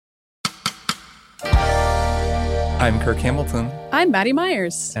I'm Kirk Hamilton. I'm Maddie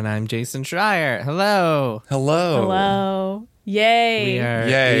Myers. And I'm Jason Schreier. Hello. Hello. Hello. Yay.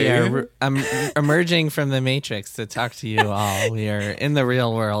 We are emerging from the Matrix to talk to you all. We are in the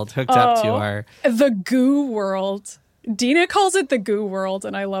real world, hooked up to our... The goo world. Dina calls it the goo world,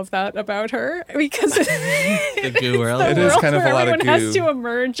 and I love that about her because the goo world. It is kind of a lot of goo. Everyone has to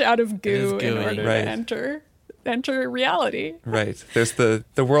emerge out of goo in order right. to enter reality. Right. There's the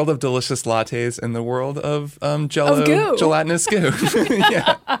world of delicious lattes and the world of Jello, of goo. Gelatinous goo.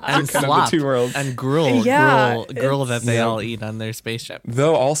 Yeah. And kind slop. of the two worlds. And gruel. Yeah, gruel that they all eat on their spaceship.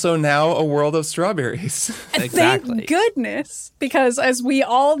 Though also now a world of strawberries. Exactly. Thank goodness, because as we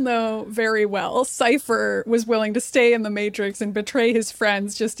all know very well, Cypher was willing to stay in the Matrix and betray his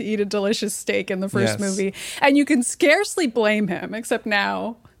friends just to eat a delicious steak in the first movie. And you can scarcely blame him, except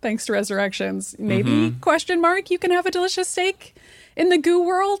now, thanks to Resurrections, maybe, question mark, you can have a delicious steak in the goo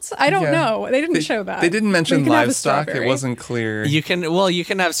world? I don't know. They didn't show that. They didn't mention livestock. It wasn't clear. You can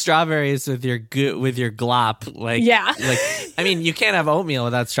have strawberries with your glop. I mean, you can't have oatmeal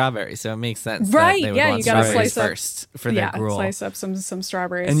without strawberries, so it makes sense. Right? That they would Yeah, want you gotta strawberries slice first for their gruel. Slice up some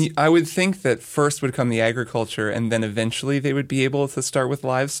strawberries. And I would think that first would come the agriculture, and then eventually they would be able to start with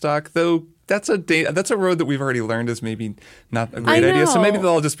livestock. Though that's a road that we've already learned is maybe not a great idea. So maybe they'll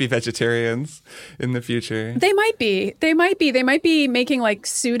all just be vegetarians in the future. They might be. They might be making like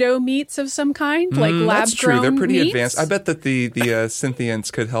pseudo meats of some kind, like lab grown. That's true. They're pretty meats. advanced. I bet that the Synthients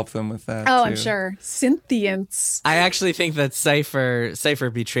could help them with that. Oh, too. I'm sure. Synthients. I actually think that Cypher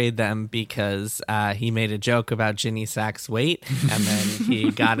betrayed them because he made a joke about Ginny Sack's weight, and then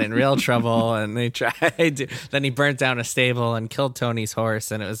he got in real trouble, and then he burnt down a stable and killed Tony's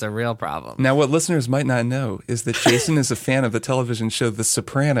horse, and it was a real problem. Now, what listeners might not know is that Jason is a fan of the television show The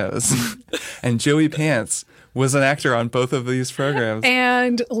Sopranos, and Joey Pants was an actor on both of these programs.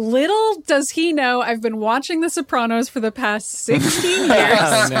 And little does he know, I've been watching The Sopranos for the past 16 years.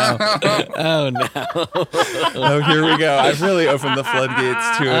 Oh, no. Oh, here we go. I've really opened the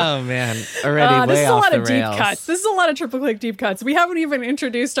floodgates to it. Oh, man. Already way off the rails. This is a lot of deep cuts. This is a lot of triple click deep cuts. We haven't even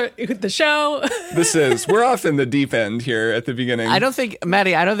introduced the show. We're off in the deep end here at the beginning.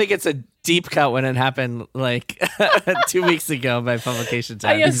 Maddie, I don't think it's a deep cut when it happened like 2 weeks ago by publication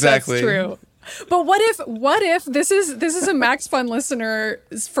time. Yes, exactly. That's true. But what if this is a Max Fun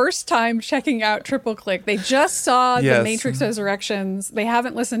listener's first time checking out Triple Click? They just saw the Matrix Resurrections. They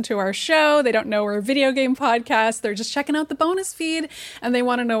haven't listened to our show. They don't know we're a video game podcast. They're just checking out the bonus feed, and they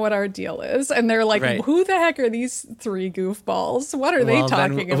want to know what our deal is. And they're like, Who the heck are these three goofballs? What are they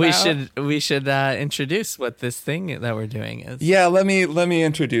talking about? We should introduce what this thing that we're doing is. Yeah, let me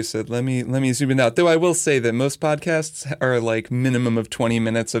introduce it. Let me zoom it out. Though I will say that most podcasts are like minimum of 20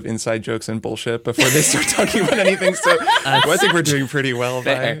 minutes of inside jokes and bullshit before they start talking about anything. So I think we're doing pretty well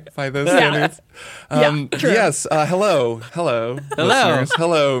by those standards. True. Yes. Hello, listeners.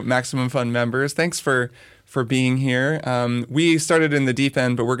 Hello, Maximum Fun members. Thanks for being here. We started in the deep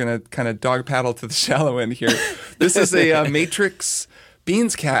end, but we're going to kind of dog paddle to the shallow end here. This is a Matrix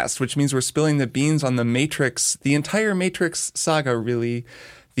Beanscast, which means we're spilling the beans on the Matrix, the entire Matrix saga, really.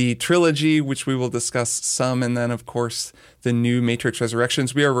 The trilogy, which we will discuss some, and then, of course, the new Matrix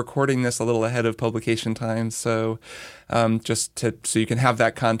Resurrections. We are recording this a little ahead of publication time, so so you can have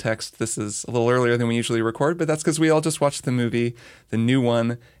that context. This is a little earlier than we usually record, but that's because we all just watched the movie, the new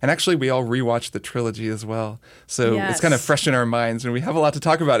one, and actually we all rewatched the trilogy as well. So It's kind of fresh in our minds, and we have a lot to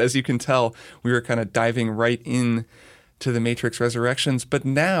talk about. As you can tell, we were kind of diving right in to the Matrix Resurrections, but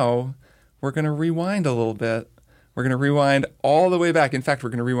now we're going to rewind a little bit. We're going to rewind all the way back. In fact, we're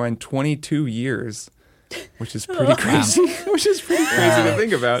going to rewind 22 years, which is pretty crazy. To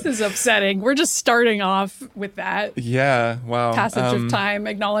think about. This is upsetting. We're just starting off with that. Yeah, wow. Passage of time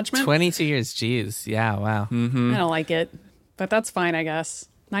acknowledgement. 22 years, geez. Yeah, wow. Mm-hmm. I don't like it, but that's fine, I guess.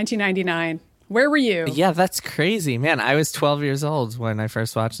 1999. Where were you? Yeah, that's crazy, man. I was 12 years old when I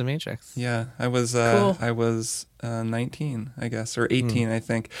first watched The Matrix. Yeah, I was. Cool. I was 19, I guess, or 18, I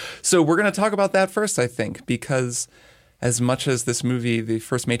think. So we're going to talk about that first, I think, because as much as this movie, the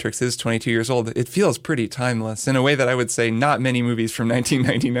first Matrix, is 22 years old, it feels pretty timeless in a way that I would say not many movies from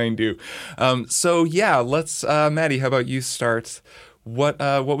 1999 do. So yeah, let's. Maddie, how about you start? What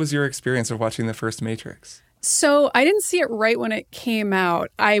was your experience of watching the first Matrix? So I didn't see it right when it came out.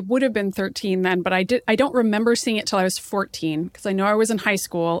 I would have been 13 then, but I don't remember seeing it till I was 14 because I know I was in high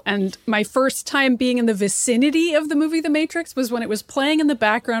school. And my first time being in the vicinity of the movie The Matrix was when it was playing in the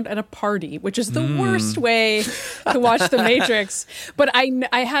background at a party, which is the worst way to watch The Matrix. But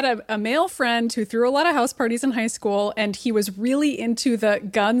I had a male friend who threw a lot of house parties in high school, and he was really into the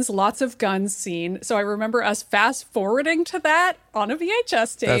guns, lots of guns scene. So I remember us fast forwarding to that on a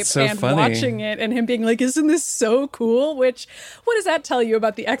VHS tape That's so and funny. watching it and him being like, isn't this so cool? Which, what does that tell you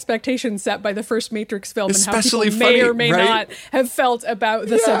about the expectations set by the first Matrix film Especially and how people may or may right? not have felt about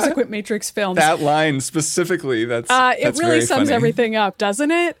the subsequent Matrix films? That line specifically, that's it really very sums funny. everything up,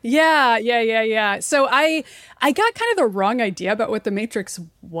 doesn't it? Yeah. So I got kind of the wrong idea about what the Matrix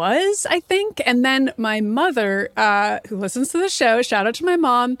was, I think. And then my mother, who listens to the show, shout out to my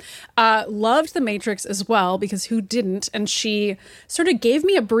mom, loved the Matrix as well, because who didn't? And she sort of gave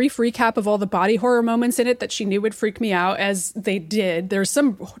me a brief recap of all the body horror moments in it that she knew would freak me out, as they did. There's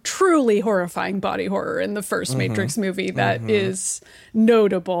some truly horrifying body horror in the first Matrix movie that is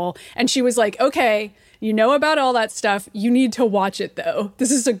notable. And she was like, okay, you know about all that stuff. You need to watch it, though. This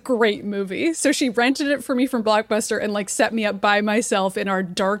is a great movie. So she rented it for me from Blockbuster and set me up by myself in our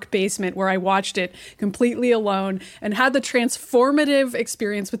dark basement where I watched it completely alone and had the transformative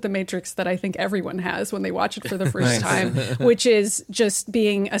experience with The Matrix that I think everyone has when they watch it for the first time, which is just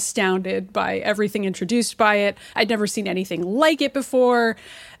being astounded by everything introduced by it. I'd never seen anything like it before.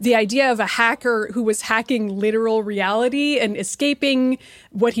 The idea of a hacker who was hacking literal reality and escaping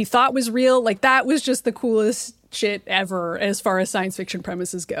what he thought was real, that was just the coolest shit ever as far as science fiction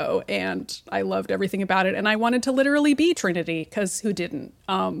premises go. And I loved everything about it. And I wanted to literally be Trinity, because who didn't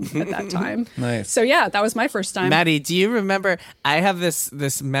at that time? Nice. So yeah, that was my first time. Maddie, do you remember? I have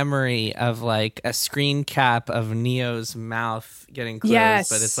this memory of a screen cap of Neo's mouth getting closed, Yes.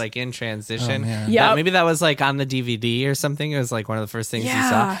 but it's in transition. Oh, man. Yep. Maybe that was on the DVD or something. It was one of the first things you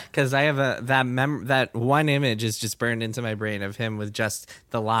saw, because I have that one image is just burned into my brain of him with just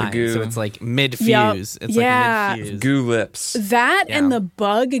the line. goo. So it's mid fuse. Yep. It's Yeah. mid fuse. Goo lips. That Yeah. and the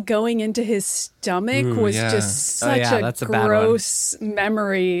bug going into his stomach Ooh, was yeah. just such that's a bad one. gross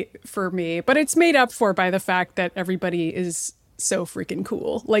memory for me. But it's made up for by the fact that everybody is so freaking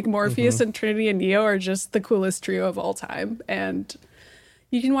cool. Morpheus and Trinity and Neo are just the coolest trio of all time. And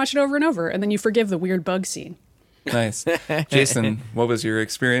you can watch it over and over, and then you forgive the weird bug scene. Nice. Jason, what was your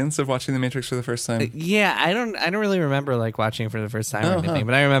experience of watching The Matrix for the first time? Yeah, I don't really remember watching it for the first time or anything,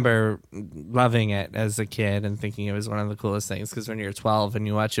 but I remember loving it as a kid and thinking it was one of the coolest things, because when you're 12 and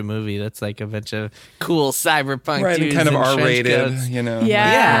you watch a movie that's a bunch of cool cyberpunk Right, and dudes kind of in trench R-rated, coats. Yeah.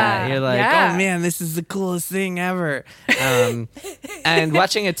 Yeah, you're Yeah. oh man, this is the coolest thing ever. And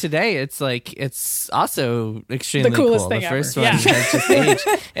watching it today, it's also extremely The coolest cool. The thing first ever. one Yeah. has just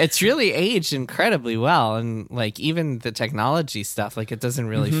aged. It's really aged incredibly well, and even the technology stuff, it doesn't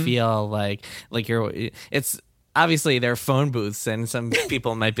really feel like it's. Obviously, there are phone booths, and some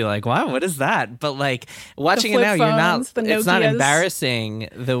people might be like, "Wow, what is that?" But watching it flip now, you're not. phones, the It's not Nokias. embarrassing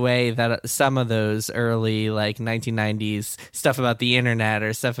the way that some of those early 1990s stuff about the internet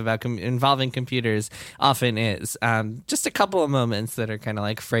or stuff about involving computers often is. Just a couple of moments that are kind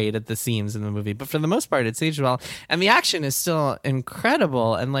of frayed at the seams in the movie, but for the most part, it's aged well, and the action is still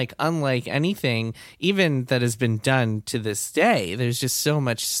incredible and unlike anything even that has been done to this day. There's just so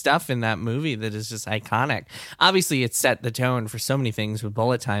much stuff in that movie that is just iconic. Obviously, it set the tone for so many things with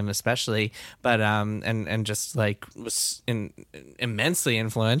Bullet Time, especially, but and just was immensely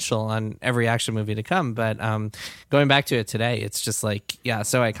influential on every action movie to come. But going back to it today, it's just so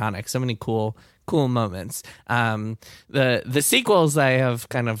iconic. So many cool moments. The sequels I have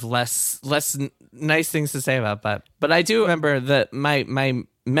kind of less nice things to say about, but I do remember that my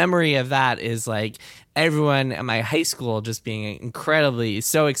memory of that is everyone at my high school just being incredibly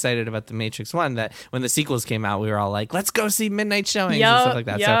so excited about The Matrix 1 that when the sequels came out, we were all let's go see midnight showings and stuff like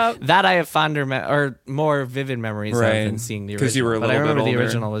that. So that I have fonder or more vivid memories of than seeing the original. Because you were a but little I remember bit the older.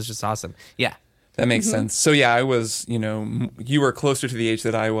 original was just awesome. Yeah. That makes sense. So yeah, I was, you were closer to the age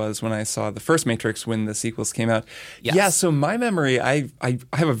that I was when I saw the first Matrix when the sequels came out. Yes. Yeah, so my memory, I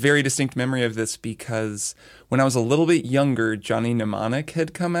have a very distinct memory of this because when I was a little bit younger, Johnny Mnemonic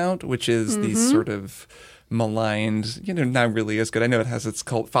had come out, which is these sort of maligned, not really as good. I know it has its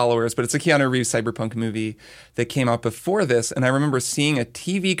cult followers, but it's a Keanu Reeves cyberpunk movie that came out before this. And I remember seeing a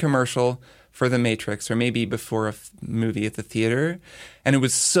TV commercial for The Matrix, or maybe before a movie at the theater, and it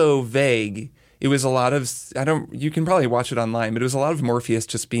was so vague. It was a lot of, you can probably watch it online, but it was a lot of Morpheus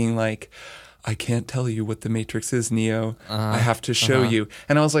just being like, I can't tell you what The Matrix is, Neo. I have to show you.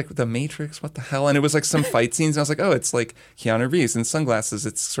 And I was like, The Matrix? What the hell? And it was some fight scenes. And I was like, oh, it's Keanu Reeves in sunglasses.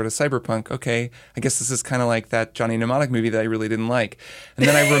 It's sort of cyberpunk. Okay, I guess this is kind of like that Johnny Mnemonic movie that I really didn't like. And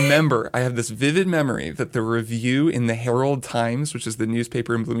then I remember, I have this vivid memory that the review in the Herald Times, which is the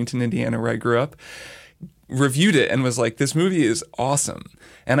newspaper in Bloomington, Indiana, where I grew up, reviewed it and was like, this movie is awesome.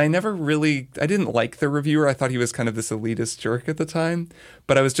 And I didn't like the reviewer. I thought he was kind of this elitist jerk at the time.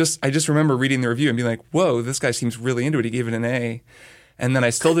 But I just remember reading the review and being like, whoa, this guy seems really into it. He gave it an A. And then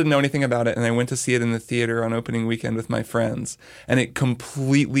I still didn't know anything about it. And I went to see it in the theater on opening weekend with my friends. And it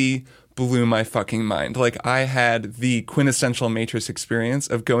completely blew my fucking mind. Like, I had the quintessential Matrix experience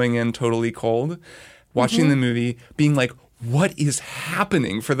of going in totally cold, watching the movie, being like, what is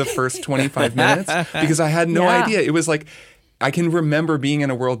happening for the first 25 minutes? Because I had no idea. It was like, I can remember being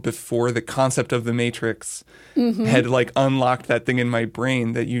in a world before the concept of the Matrix had like unlocked that thing in my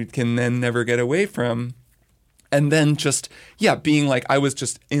brain that you can then never get away from. And then just, being like, I was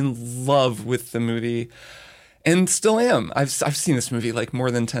just in love with the movie and still am. I've seen this movie like more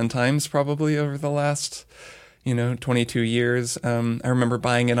than 10 times probably over the last 22 years. I remember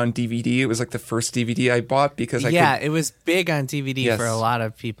buying it on DVD. It was like the first DVD I bought because it was big on DVD for a lot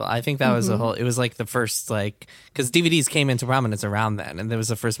of people. I think that was it was like the first, because DVDs came into prominence around then, and there was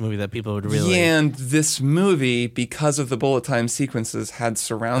the first movie that people would really... Yeah, and this movie, because of the bullet time sequences, had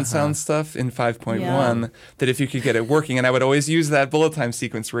surround sound stuff in 5.1 that if you could get it working, and I would always use that bullet time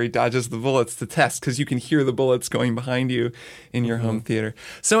sequence where he dodges the bullets to test, because you can hear the bullets going behind you in your home theater.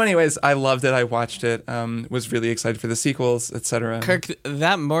 So anyways, I loved it. I watched it. Was really excited for the sequels, etc. Kirk,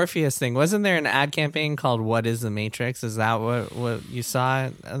 that Morpheus thing, wasn't there an ad campaign called "What is the Matrix"? Is that what you saw?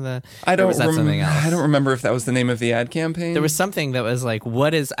 I don't. Or was that something else? I don't remember if that was the name of the ad campaign. There was something that was like,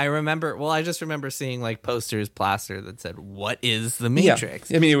 "What is?" I remember. Well, I just remember seeing like posters plastered that said, "What is the Matrix?"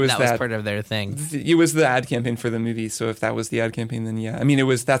 Yeah. I mean, that was part of their thing. It was the ad campaign for the movie. So if that was the ad campaign, then yeah. I mean,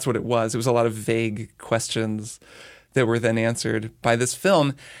 that's what it was. It was a lot of vague questions that were then answered by this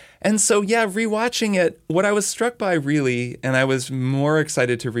film. And so, rewatching it, what I was struck by really, and I was more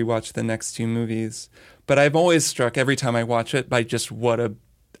excited to rewatch the next two movies, but I'm always struck every time I watch it by just what a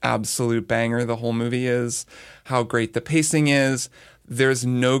absolute banger the whole movie is, how great the pacing is. There's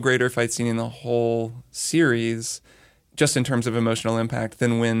no greater fight scene in the whole series, just in terms of emotional impact,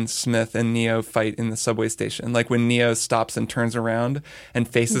 than when Smith and Neo fight in the subway station. Like when Neo stops and turns around and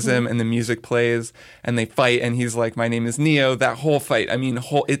faces him and the music plays and they fight and he's like, my name is Neo. That whole fight, I mean,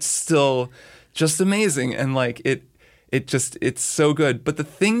 it's still just amazing. And like it's so good. But the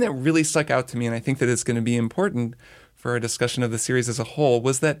thing that really stuck out to me, and I think that it's going to be important for our discussion of the series as a whole,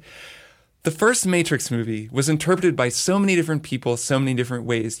 was that the first Matrix movie was interpreted by so many different people, so many different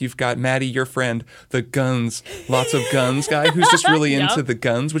ways. You've got Maddie, your friend, the guns, lots of guns guy, who's just really into the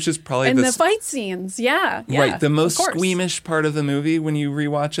guns, which is probably and the fight scenes, right, the most squeamish part of the movie when you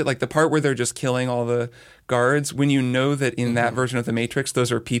rewatch it, like the part where they're just killing all the guards, when you know that in that version of the Matrix,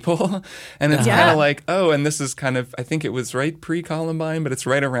 those are people, and it's kind of like, and this is kind of, I think it was right pre-Columbine, but it's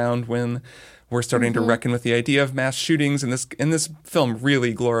right around when we're starting to reckon with the idea of mass shootings, and this film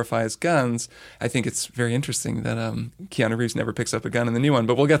really glorifies guns. I think it's very interesting that Keanu Reeves never picks up a gun in the new one,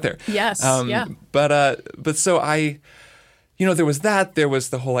 but we'll get there. Yes, But so I, there was that. There was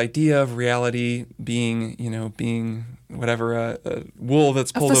the whole idea of reality being whatever a wool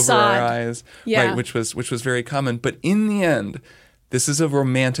that's pulled over our eyes, right? Which was very common. But in the end, this is a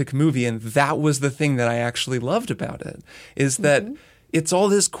romantic movie, and that was the thing that I actually loved about it, is that. It's all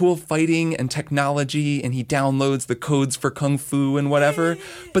this cool fighting and technology, and he downloads the codes for Kung Fu and whatever.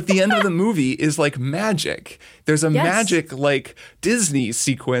 But the end of the movie is like magic. There's a magic, like, Disney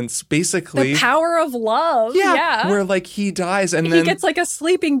sequence, basically. The power of love. Yeah. Where, like, he dies and he then... gets, like, a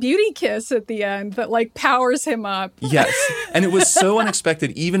sleeping beauty kiss at the end that, like, powers him up. Yes. And it was so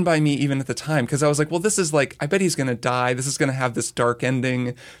unexpected, even by me, even at the time. Because I was like, well, this is, like, I bet he's going to die. This is going to have this dark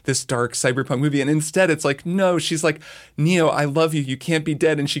ending, this dark cyberpunk movie. And instead, it's like, no, she's like, Neo, I love you. You can't be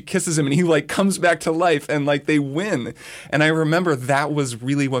dead. And she kisses him, and he, like, comes back to life. And, like, they win. And I remember that was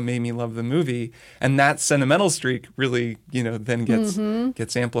really what made me love the movie. And that sentimental streak really, then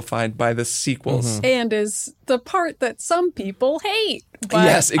gets amplified by the sequels. And is the part that some people hate. But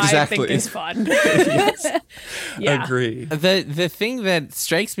yes, exactly. I think is fun. Agree. The thing that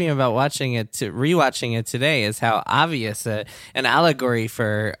strikes me about rewatching it today is how obvious an allegory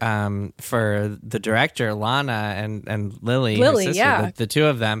for the director Lana and Lily, her sister, the two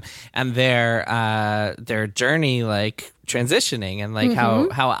of them, and their journey, like transitioning, and like how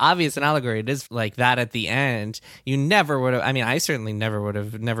obvious an allegory it is, like that at the end. You never would have, I mean, I certainly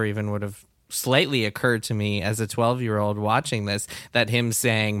never even would have slightly occurred to me as a 12-year-old watching this, that him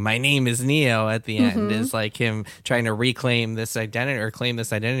saying my name is Neo at the end is like him trying to reclaim this identity, or claim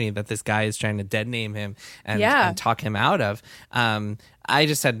this identity that this guy is trying to dead name him and talk him out of. I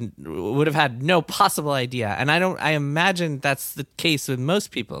just would have had no possible idea. And I imagine that's the case with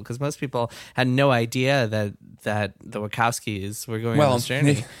most people, because most people had no idea that the Wachowskis were going on this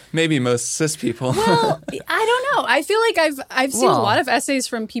journey. Maybe most cis people. Well, I don't know. I feel like I've seen a lot of essays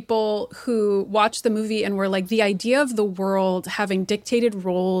from people who watched the movie and were like, the idea of the world having dictated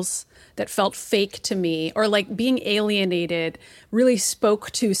roles that felt fake to me, or like being alienated, really spoke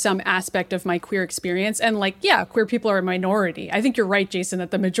to some aspect of my queer experience. And like, yeah, queer people are a minority. I think you're right, Jason,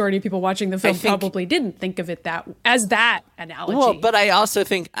 that the majority of people watching the film probably didn't think of it as that analogy. Well, but I also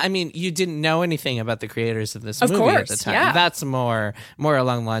think, I mean, you didn't know anything about the creators of this movie at the time. Yeah. That's more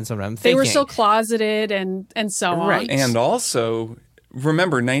along the lines of what I'm thinking. They were still closeted and so on. Right. And also,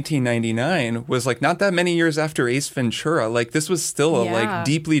 remember, 1999 was like not that many years after Ace Ventura. Like this was still a like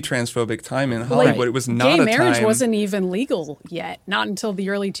deeply transphobic time in Hollywood. Like, it was not gay a marriage time. wasn't even legal yet, not until the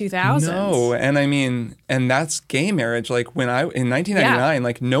early 2000s. No, and I mean, and that's gay marriage. Like in 1999,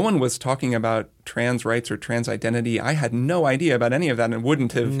 like no one was talking about trans rights or trans identity. I had no idea about any of that and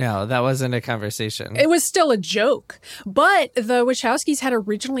wouldn't have. No, that wasn't a conversation. It was still a joke. But the Wachowskis had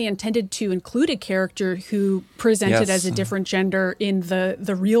originally intended to include a character who presented as a different gender in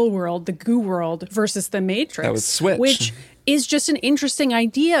the real world, the goo world, versus the Matrix. That was Switch. Which is just an interesting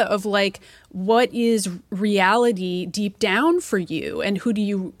idea of like, what is reality deep down for you, and who do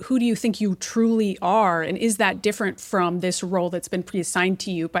you think you truly are, and is that different from this role that's been preassigned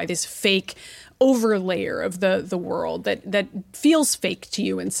to you by this fake overlayer of the world that feels fake to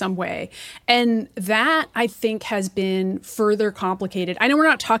you in some way? And that, I think, has been further complicated. I know we're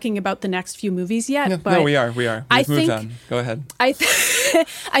not talking about the next few movies yet, but no, we are. We've moved on. Go ahead. I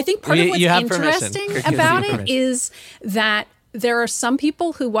think part of what's interesting about it is that there are some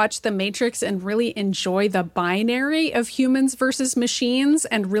people who watch The Matrix and really enjoy the binary of humans versus machines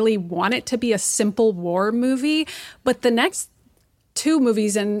and really want it to be a simple war movie. But the next two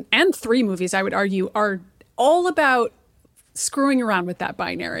movies and three movies, I would argue, are all about screwing around with that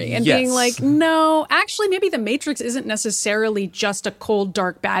binary and being like, no, actually, maybe the Matrix isn't necessarily just a cold,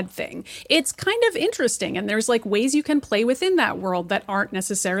 dark, bad thing. It's kind of interesting. And there's like ways you can play within that world that aren't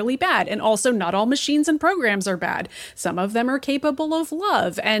necessarily bad. And also, not all machines and programs are bad. Some of them are capable of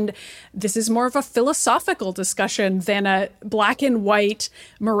love. And this is more of a philosophical discussion than a black and white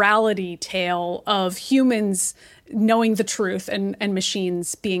morality tale of humans knowing the truth and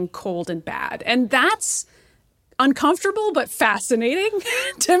machines being cold and bad. And that's uncomfortable but fascinating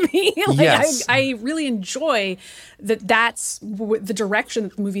to me. I really enjoy that's the direction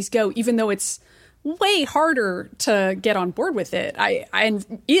that the movies go, even though it's way harder to get on board with it.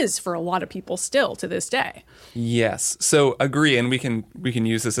 And is for a lot of people still to this day. Yes. So agree, and we can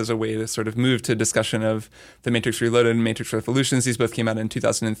use this as a way to sort of move to discussion of The Matrix Reloaded and Matrix Revolutions. These both came out in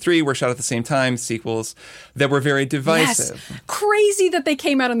 2003, were shot at the same time, sequels that were very divisive. Yes. Crazy that they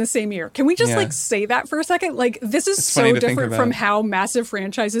came out in the same year. Can we just like say that for a second? Like, this is so different from how massive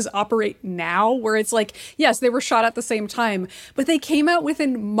franchises operate now, where it's like, yes, they were shot at the same time, but they came out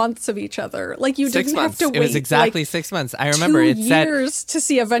within months of each other. Like, you didn't have to wait. It was exactly 6 months. I remember 2 years to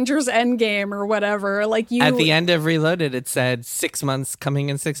see Avengers Endgame or whatever. Like, at the end of Reloaded, it said 6 months, coming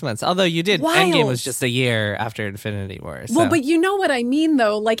in 6 months. Although you did, Endgame was just a year after Infinity War. So. Well, but you know what I mean,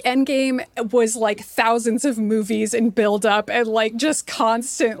 though. Like, Endgame was like thousands of movies in build up and like just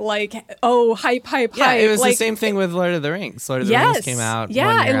constant like, hype. Yeah, it was like, the same thing with Lord of the Rings. Lord of the Rings came out. Yeah,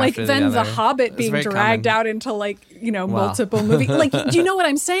 1 year and like after then the Hobbit being dragged out into like, multiple movies. Like, do you know what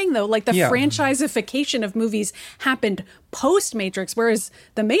I'm saying though? Like the franchisification of movies happened post Matrix, whereas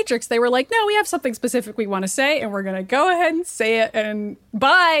the Matrix, they were like, no, we have something specific we want to say, and we're going to go ahead and say it, and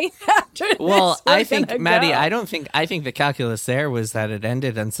bye. After well, this, I think, Maddie, I think the calculus there was that it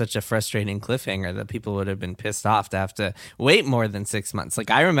ended on such a frustrating cliffhanger that people would have been pissed off to have to wait more than 6 months.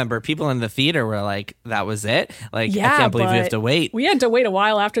 Like, I remember people in the theater were like, that was it? Like, I can't believe we have to wait. We had to wait a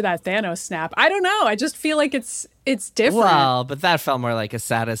while after that Thanos snap. I don't know. I just feel like it's different. Well, but that felt more like a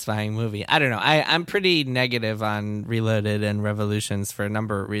satisfying movie. I don't know. I'm pretty negative on Reloaded and Revolutions for a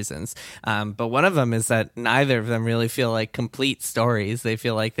number of reasons. But one of them is that neither of them really feel like complete stories. They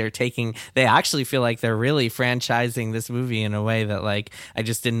feel like they actually feel like they're really franchising this movie in a way that like I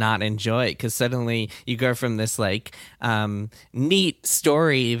just did not enjoy, because suddenly you go from this like neat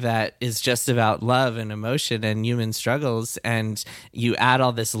story that is just about love and emotion and human struggles, and you add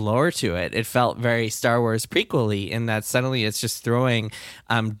all this lore to it. It felt very Star Wars prequel in that suddenly it's just throwing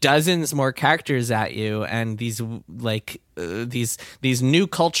dozens more characters at you, and these like these new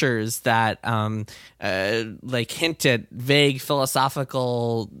cultures that like hint at vague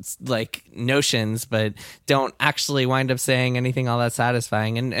philosophical like notions, but don't actually wind up saying anything all that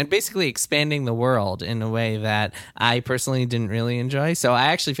satisfying, and basically expanding the world in a way that I personally didn't really enjoy. So I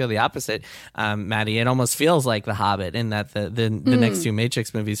actually feel the opposite, Maddie. It almost feels like The Hobbit, in that the next two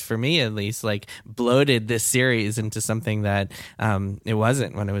Matrix movies, for me at least, like bloated this series into something that it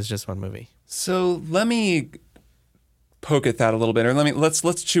wasn't when it was just one movie. So let me poke at that a little bit, or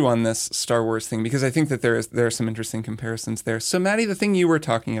let's chew on this Star Wars thing, because I think that there are some interesting comparisons there. So, Maddie, the thing you were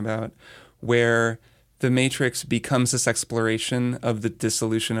talking about, where the Matrix becomes this exploration of the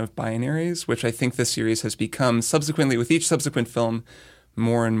dissolution of binaries, which I think the series has become subsequently, with each subsequent film,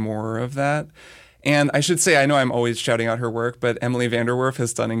 more and more of that. And I should say, I know I'm always shouting out her work, but Emily Vanderwerf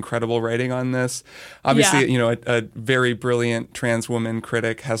has done incredible writing on this. Obviously, a very brilliant trans woman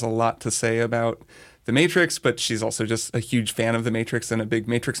critic, has a lot to say about The Matrix, but she's also just a huge fan of The Matrix and a big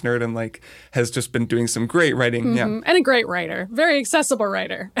Matrix nerd, and has just been doing some great writing. Mm-hmm. Yeah. And a great writer. Very accessible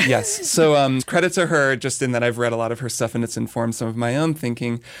writer. Yes. So credit to her, just in that I've read a lot of her stuff and it's informed some of my own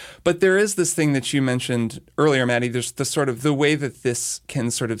thinking. But there is this thing that you mentioned earlier, Maddie. There's the sort of the way that this can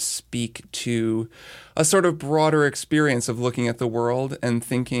sort of speak to a sort of broader experience of looking at the world and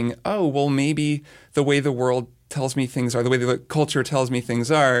thinking, oh, well, maybe the way the world tells me things are, the way the culture tells me things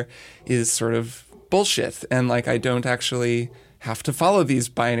are, is sort of bullshit, and I don't actually have to follow these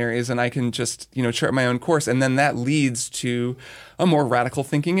binaries, and I can just chart my own course. And then that leads to a more radical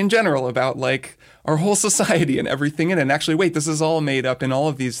thinking in general about our whole society and everything in it. And actually, wait, this is all made up in all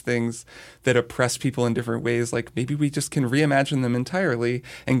of these things that oppress people in different ways. Maybe we just can reimagine them entirely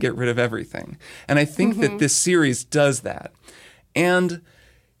and get rid of everything. And I think that this series does that. And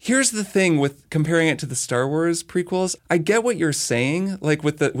here's the thing with comparing it to the Star Wars prequels. I get what you're saying,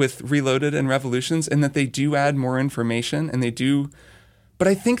 with Reloaded and Revolutions, and that they do add more information, and they do. But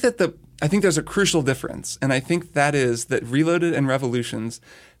I think there's a crucial difference, and I think that is that Reloaded and Revolutions,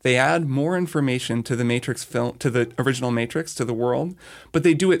 they add more information to the Matrix film, to the original Matrix, to the world, but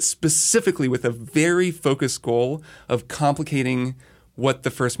they do it specifically with a very focused goal of complicating what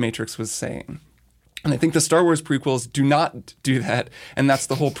the first Matrix was saying. And I think the Star Wars prequels do not do that, and that's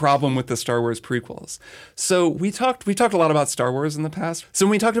the whole problem with the Star Wars prequels. So we talked a lot about Star Wars in the past. So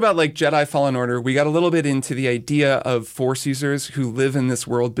when we talked about Jedi Fallen Order, we got a little bit into the idea of Force users who live in this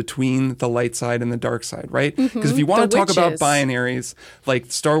world between the light side and the dark side, right? Because if you want to talk about binaries,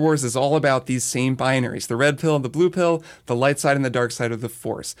 Star Wars is all about these same binaries: the red pill, the blue pill, the light side and the dark side of the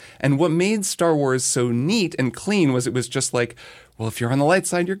Force. And what made Star Wars so neat and clean was it was just well, if you're on the light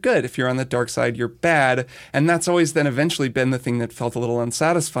side, you're good. If you're on the dark side, you're bad. And that's always then eventually been the thing that felt a little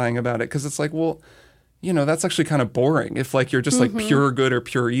unsatisfying about it. Because it's well, that's actually kind of boring. If you're just pure good or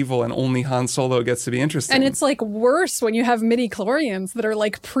pure evil and only Han Solo gets to be interesting. And it's worse when you have midi-chlorians that are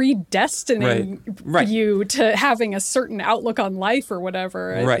predestining you to having a certain outlook on life or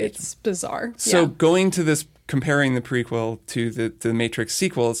whatever. Right. It's bizarre. So going to this, comparing the prequel to the Matrix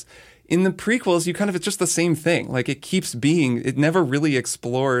sequels, in the prequels, it's just the same thing. It never really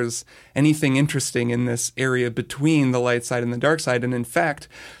explores anything interesting in this area between the light side and the dark side. And in fact,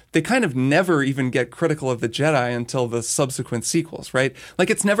 they kind of never even get critical of the Jedi until the subsequent sequels, right?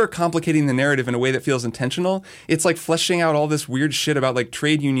 It's never complicating the narrative in a way that feels intentional. It's fleshing out all this weird shit about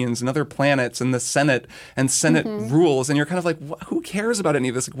trade unions and other planets and the Senate and Senate rules. And you're kind of who cares about any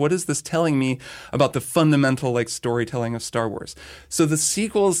of this? What is this telling me about the fundamental storytelling of Star Wars? So the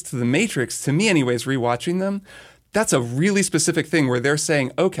sequels to The Matrix, to me anyways, rewatching them, that's a really specific thing where they're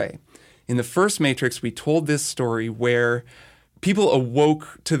saying, okay, in the first Matrix, we told this story where people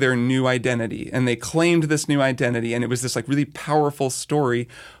awoke to their new identity and they claimed this new identity, and it was this really powerful story.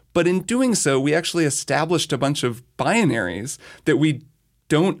 But in doing so, we actually established a bunch of binaries that we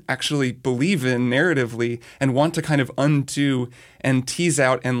don't actually believe in narratively and want to kind of undo and tease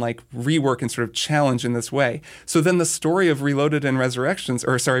out and rework and sort of challenge in this way. So then the story of Reloaded and Revolutions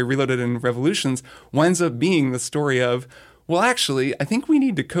winds up being the story of, well, actually, I think we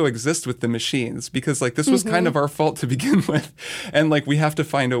need to coexist with the machines because this was kind of our fault to begin with. And we have to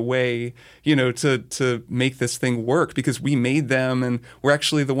find a way, to make this thing work because we made them and we're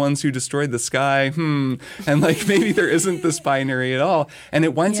actually the ones who destroyed the sky. And maybe there isn't this binary at all. And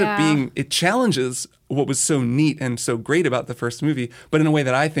it winds up being, it challenges what was so neat and so great about the first movie, but in a way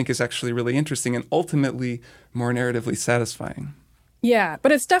that I think is actually really interesting and ultimately more narratively satisfying. Yeah,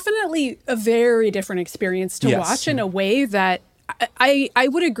 but it's definitely a very different experience to watch in a way that I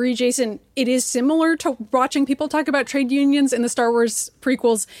would agree, Jason. It is similar to watching people talk about trade unions in the Star Wars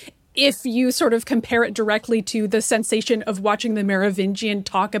prequels if you sort of compare it directly to the sensation of watching the Merovingian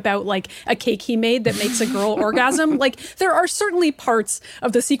talk about a cake he made that makes a girl orgasm. There are certainly parts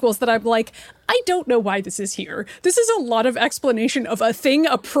of the sequels that I'm I don't know why this is here. This is a lot of explanation of a thing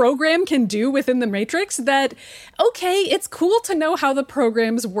a program can do within the Matrix that, okay, it's cool to know how the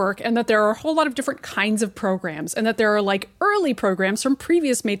programs work and that there are a whole lot of different kinds of programs and that there are early programs from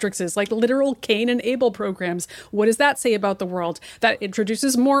previous Matrixes, literal Cain and Abel programs. What does that say about the world? That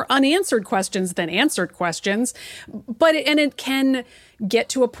introduces more unanswered questions than answered questions. But it can get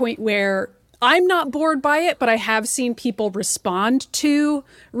to a point where I'm not bored by it, but I have seen people respond to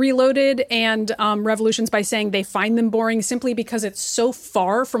Reloaded and Revolutions by saying they find them boring simply because it's so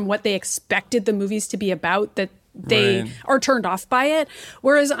far from what they expected the movies to be about that they are turned off by it.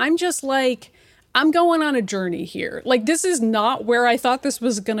 Whereas I'm just like, I'm going on a journey here. Like, this is not where I thought this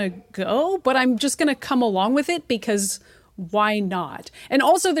was going to go, but I'm just going to come along with it because why not? And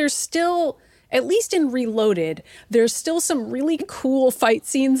also there's still, at least in Reloaded, there's still some really cool fight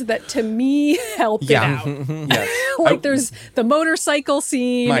scenes that to me help it out. Like there's the motorcycle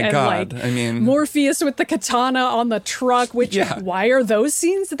scene Morpheus with the katana on the truck, which why are those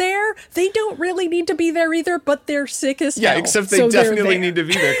scenes there? They don't really need to be there either, but they're sick as hell. Yeah, except they definitely need to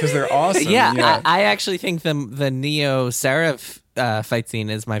be there because they're awesome. I actually think the Neo Seraph fight scene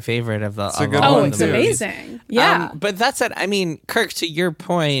is my favorite of the. It's amazing. Yeah, but that said, I mean, Kirk, to your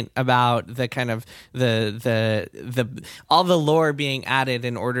point about the kind of the all the lore being added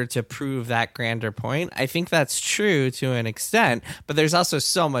in order to prove that grander point, I think that's true to an extent. But there's also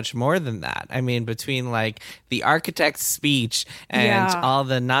so much more than that. I mean, between like the architect's speech and all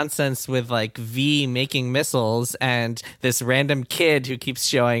the nonsense with like V making missiles and this random kid who keeps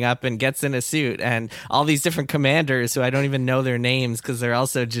showing up and gets in a suit and all these different commanders who I don't even know their names because they're all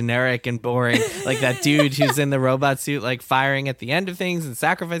so generic and boring. Like that dude who's in the robot suit, like firing at the end of things and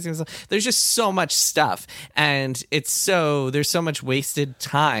sacrificing himself. There's just so much stuff, and there's so much wasted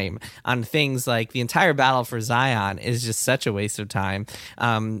time on things like the entire battle for Zion is just such a waste of time.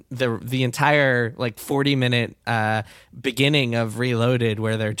 The entire like 40-minute beginning of Reloaded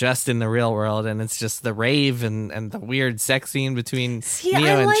where they're just in the real world and it's just the rave and the weird sex scene between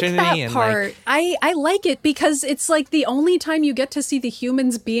Neo and Trinity. That part. I like it because it's like the only time you get to see the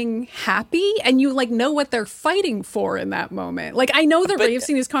humans being happy and you like know what they're fighting for in that moment. Like I know the rave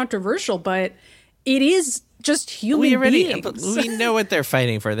scene is controversial, but it is just human beings. We know what they're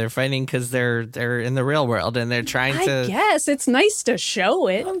fighting for. They're fighting because they're in the real world and they're trying to. I guess it's nice to show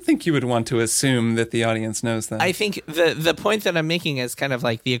it. I don't think you would want to assume that the audience knows that. I think the point that I'm making is kind of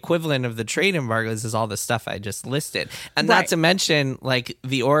like the equivalent of the trade embargoes is all the stuff I just listed, and not to mention like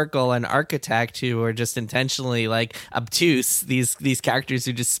the Oracle and Architect who are just intentionally like obtuse. These characters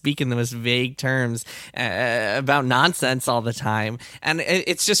who just speak in the most vague terms about nonsense all the time, and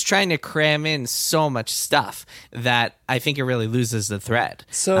it's just trying to cram in so much stuff that I think it really loses the thread.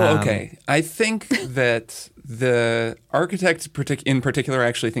 So, okay. I think that the Architect in particular, I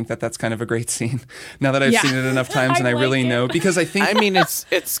actually think that that's kind of a great scene now that I've seen it enough times and I really know, because I think... I mean,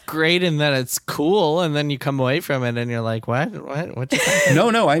 it's great in that it's cool and then you come away from it and you're like, what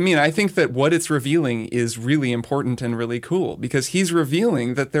No, I mean, I think that what it's revealing is really important and really cool because he's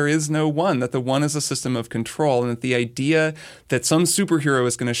revealing that there is no one, that the one is a system of control, and that the idea that some superhero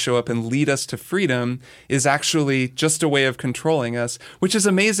is going to show up and lead us to freedom is actually just a way of controlling us, which is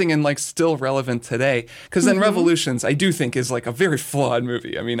amazing and like still relevant today. Because then Revolutions, I do think, is like a very flawed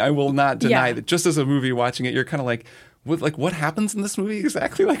movie. I mean, I will not deny that just as a movie watching it, you're kind of like, what happens in this movie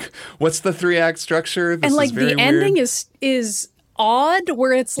exactly? Like, what's the 3-act structure? This and like is very the ending is odd,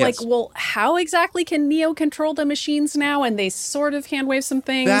 where it's like, well, how exactly can Neo control the machines now? And they sort of hand wave some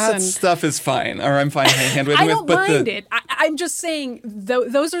things. That stuff is fine, or I'm fine hand waving. I don't mind it. I'm just saying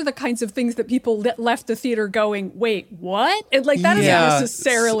those are the kinds of things that people left the theater going, wait, what? And like that is not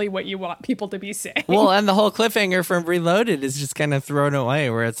necessarily what you want people to be saying. Well, and the whole cliffhanger from Reloaded is just kind of thrown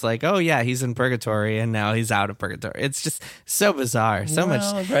away, where it's like, oh yeah, he's in purgatory and now he's out of purgatory. It's just so bizarre, so much.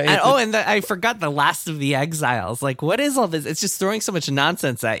 Right. And I forgot the last of the exiles. Like, what is all this? It's just throwing so much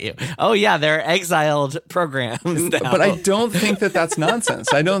nonsense at you. Oh yeah, they're exiled programs now. But I don't think that that's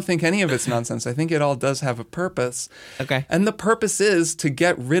nonsense. I don't think any of it's nonsense. I think it all does have a purpose. Okay. And the purpose is to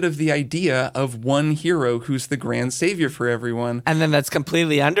get rid of the idea of one hero who's the grand savior for everyone. And then that's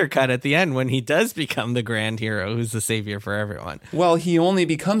completely undercut at the end when he does become the grand hero who's the savior for everyone. Well, he only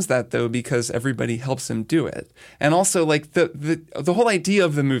becomes that though because everybody helps him do it. And also like the whole idea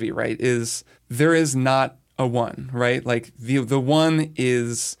of the movie, right, is there is not a one, right? Like the one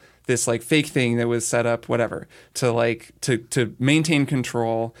is this like fake thing that was set up, whatever, to maintain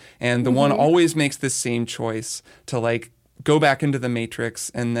control, and the one always makes this same choice to like go back into the Matrix,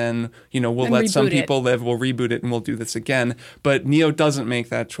 and then we'll let some people live, we'll reboot it, and we'll do this again. But Neo doesn't make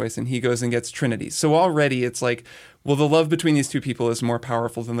that choice, and he goes and gets Trinity. So already it's like, well, the love between these two people is more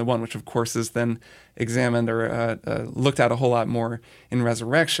powerful than the one, which of course is then examined or looked at a whole lot more in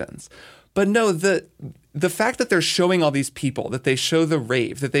Resurrections. But no, the fact that they're showing all these people, that they show the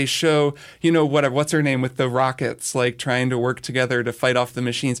rave, that they show, what's her name with the rockets, like trying to work together to fight off the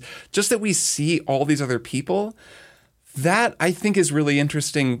machines, just that we see all these other people, that I think is really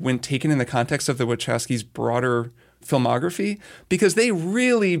interesting when taken in the context of the Wachowskis' broader filmography, because they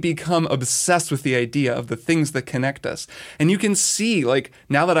really become obsessed with the idea of the things that connect us. And you can see, like,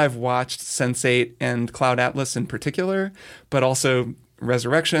 now that I've watched Sense8 and Cloud Atlas in particular, but also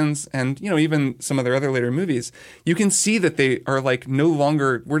Resurrections and, even some of their other later movies, you can see that they are like no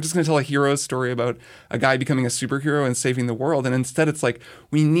longer, we're just going to tell a hero story about a guy becoming a superhero and saving the world. And instead it's like,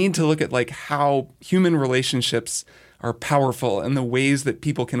 we need to look at like how human relationships are powerful and the ways that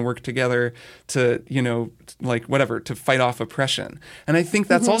people can work together to, to fight off oppression. And I think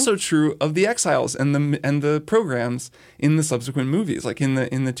that's also true of the Exiles and the programs in the subsequent movies, like in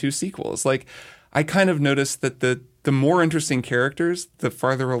the two sequels. Like, I kind of noticed that the more interesting characters, the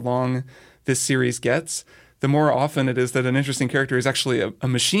farther along this series gets, the more often it is that an interesting character is actually a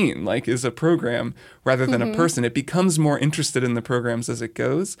machine, like is a program rather than a person. It becomes more interested in the programs as it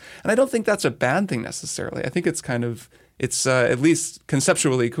goes. And I don't think that's a bad thing necessarily. I think it's at least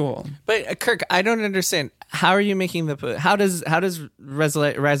conceptually cool. But Kirk, I don't understand. How are you making how does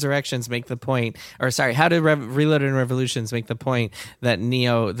Resurrections make the point, or sorry, how did Reloaded and Revolutions make the point that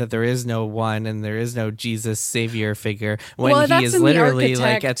that there is no one and there is no Jesus savior figure when he is literally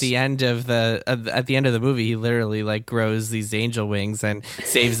like at the end of the movie, he literally like grows these angel wings and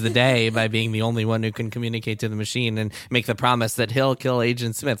saves the day by being the only one who can communicate to the machine and make the promise that he'll kill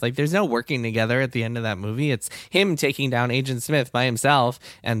Agent Smith. Like, there's no working together at the end of that movie. It's him taking down Agent Smith by himself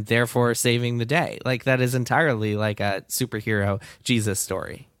and therefore saving the day. Like, that is entirely like a superhero Jesus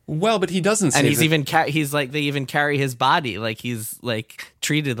story. Well, but he doesn't. And he's like, they even carry his body like he's like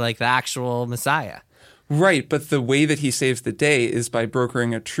treated like the actual Messiah. Right, but the way that he saves the day is by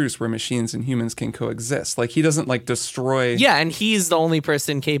brokering a truce where machines and humans can coexist. Like, he doesn't like destroy. Yeah, and he's the only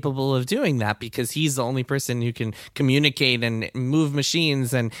person capable of doing that because he's the only person who can communicate and move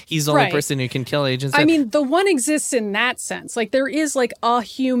machines, and he's the only person who can kill agents. I mean, the one exists in that sense. Like, there is like a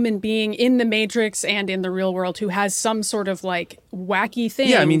human being in the Matrix and in the real world who has some sort of like wacky thing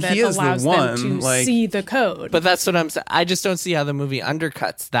that he is allows the one, them to see the code. But that's what I'm saying. I just don't see how the movie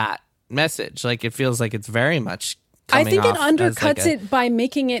undercuts that message. Like, it feels like it's very much I think it undercuts like it by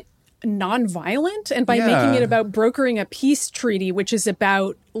making it non-violent and by making it about brokering a peace treaty, which is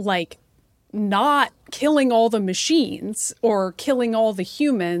about like not killing all the machines or killing all the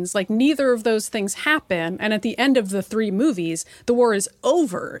humans. Like, neither of those things happen, and at the end of the three movies the war is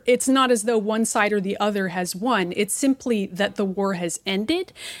over. It's not as though one side or the other has won. It's simply that the war has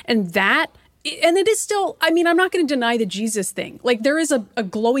ended, and it is still, I mean, I'm not going to deny the Jesus thing. Like, there is a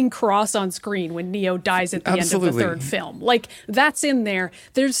glowing cross on screen when Neo dies at the end of the third film. Like, that's in there.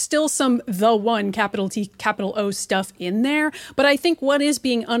 There's still some the one, capital T, capital O stuff in there. But I think what is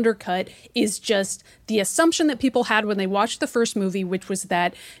being undercut is just the assumption that people had when they watched the first movie, which was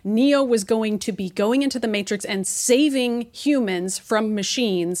that Neo was going to be going into the Matrix and saving humans from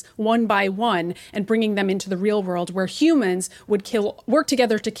machines one by one and bringing them into the real world where humans would work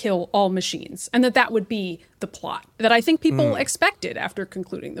together to kill all machines. And that would be the plot that I think people expected after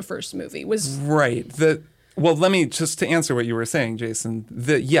concluding the first movie was... Right. Well, let me just to answer what you were saying, Jason.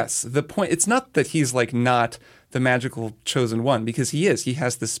 The point, it's not that he's like not the magical chosen one, because he is. He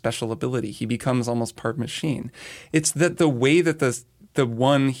has this special ability. He becomes almost part machine. It's that the way that the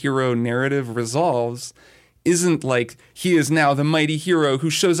one hero narrative resolves isn't like he is now the mighty hero who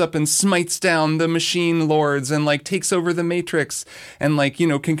shows up and smites down the machine lords and like takes over the Matrix and like,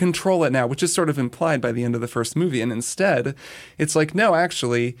 can control it now, which is sort of implied by the end of the first movie. And instead it's like, no,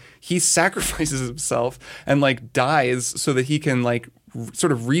 actually he sacrifices himself and like dies so that he can like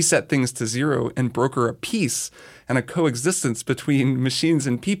sort of reset things to zero and broker a peace and a coexistence between machines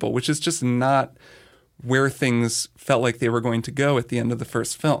and people, which is just not where things felt like they were going to go at the end of the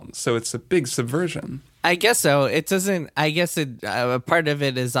first film. So it's a big subversion. I guess so. It doesn't, I guess a part of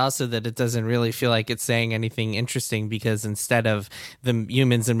it is also that it doesn't really feel like it's saying anything interesting, because instead of the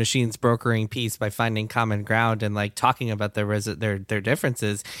humans and machines brokering peace by finding common ground and like talking about their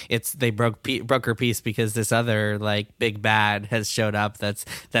differences, they broker peace because this other like big bad has showed up that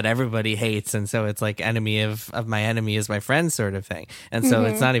everybody hates. And so it's like enemy of my enemy is my friend sort of thing. And so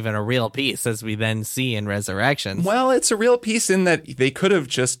it's not even a real peace, as we then see in Resurrections. Well, it's a real peace in that they could have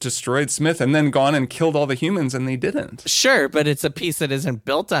just destroyed Smith and then gone and killed all the humans, and they didn't. Sure, but it's a piece that isn't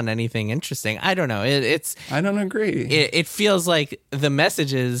built on anything interesting. I don't know. I don't agree. It feels like the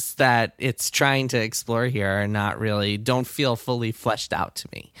messages that it's trying to explore here don't feel fully fleshed out to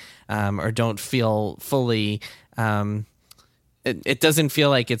me, or don't feel fully. It doesn't feel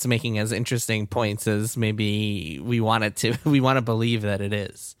like it's making as interesting points as maybe we want it to. We want to believe that it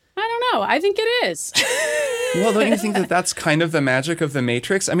is. I don't know. I think it is. Well, don't you think that that's kind of the magic of The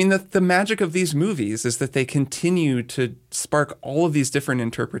Matrix? I mean, the magic of these movies is that they continue to spark all of these different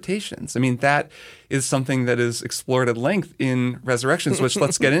interpretations. I mean, that is something that is explored at length in Resurrections, which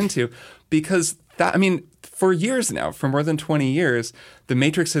let's get into, because that, I mean, for years now, for more than 20 years, The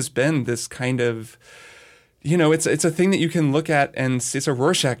Matrix has been this kind of, you know, it's a thing that you can look at and it's a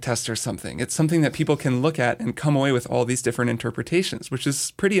Rorschach test or something. It's something that people can look at and come away with all these different interpretations, which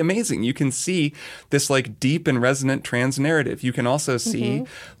is pretty amazing. You can see this like deep and resonant trans narrative. You can also see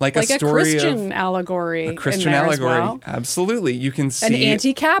like a story Christian allegory. A Christian allegory. Well. Absolutely. You can see an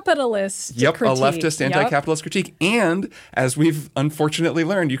anti-capitalist critique. A leftist anti-capitalist critique. And as we've unfortunately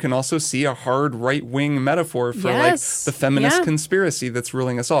learned, you can also see a hard right-wing metaphor for like the feminist conspiracy that's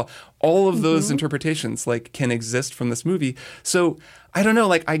ruling us all. All of those interpretations like can exist from this movie. So I don't know,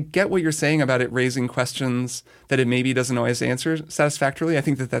 like I get what you're saying about it raising questions that it maybe doesn't always answer satisfactorily. I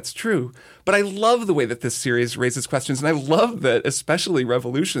think that that's true. But I love the way that this series raises questions. And I love that especially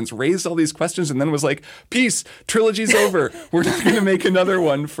Revolutions raised all these questions and then was like, peace, trilogy's over. We're not going to make another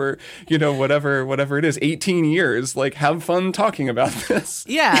one for, you know, whatever it is, 18 years. Like have fun talking about this.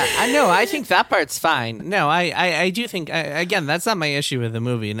 Yeah, I know. I think that part's fine. No, I do think, again, that's not my issue with the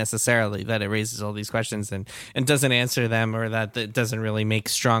movie necessarily, that it raises all these questions and doesn't answer them or that it doesn't really make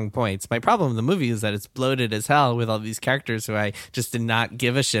strong points. My problem with the movie is that it's bloated as hell with all these characters who I just did not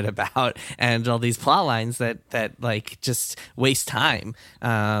give a shit about and all these plot lines that like just waste time.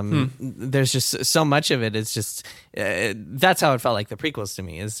 There's just so much of it is just that's how it felt like the prequels to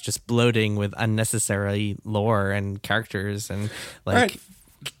me, is just bloating with unnecessary lore and characters and like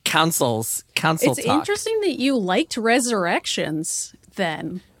council talk. It's interesting that you liked Resurrections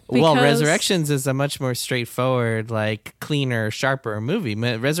then. Well, Resurrections is a much more straightforward, like cleaner, sharper movie.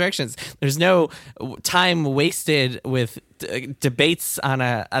 Resurrections, there's no time wasted with debates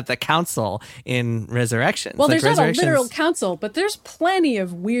at the council in Resurrections. Well, there's not a literal council, but there's plenty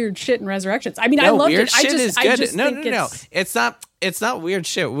of weird shit in Resurrections. I mean, I loved weird it. Shit is good. No. It's not weird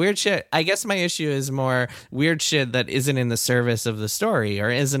shit. Weird shit. I guess my issue is more weird shit that isn't in the service of the story or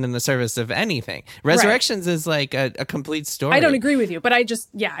isn't in the service of anything. Resurrections is like a complete story. I don't agree with you, but I just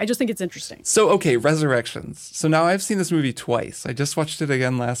think it's interesting. So, okay, Resurrections. So now I've seen this movie twice. I just watched it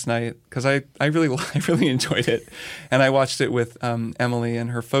again last night because I really enjoyed it. And I watched it with Emily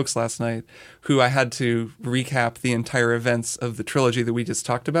and her folks last night, who I had to recap the entire events of the trilogy that we just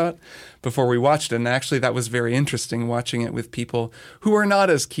talked about before we watched it. And actually, that was very interesting watching it with people who are not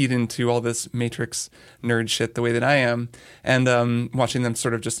as keyed into all this Matrix nerd shit the way that I am, and watching them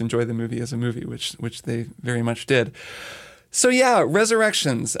sort of just enjoy the movie as a movie, which they very much did. So yeah,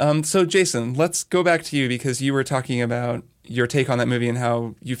 Resurrections. So Jason, let's go back to you because you were talking about your take on that movie and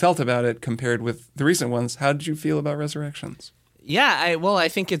how you felt about it compared with the recent ones. How did you feel about Resurrections? Yeah, I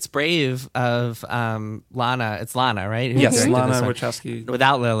think it's brave of Lana. It's Lana, right? Yes, Lana Wachowski.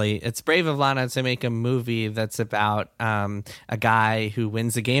 Without Lily. It's brave of Lana to make a movie that's about a guy who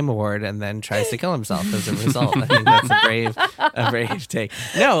wins a game award and then tries to kill himself as a result. I think that's a brave take.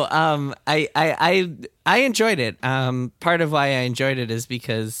 No, I enjoyed it. Part of why I enjoyed it is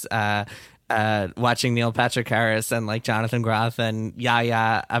because watching Neil Patrick Harris and like Jonathan Groff and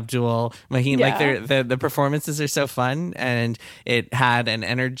Yahya Abdul Mateen, like the performances are so fun, and it had an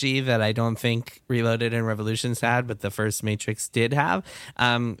energy that I don't think Reloaded and Revolutions had, but the first Matrix did have.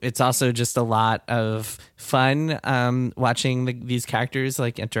 It's also just a lot of fun watching these characters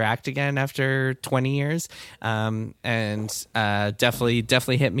like interact again after 20 years, and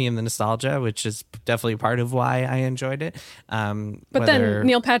definitely hit me in the nostalgia, which is definitely part of why I enjoyed it. But then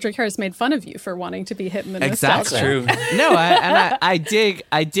Neil Patrick Harris made fun of you for wanting to be hit in the nostalgia. Exactly. True. No, I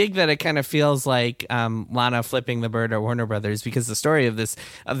dig that it kind of feels like Lana flipping the bird at Warner Brothers, because the story of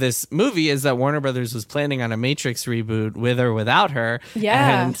this movie is that Warner Brothers was planning on a Matrix reboot with or without her.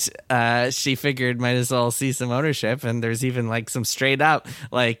 Yeah. And she figured might as well see some ownership, and there's even like some straight up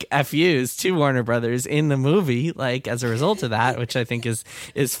like FUs to Warner Brothers in the movie, like as a result of that, which I think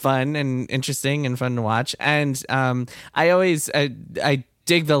is fun and interesting and fun to watch. And I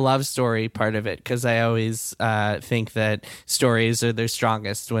dig the love story part of it, because I always think that stories are their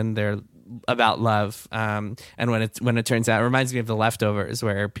strongest when they're about love, and when it turns out, it reminds me of The Leftovers,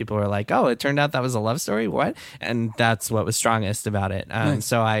 where people were like, oh, it turned out that was a love story, what? And that's what was strongest about it. Nice.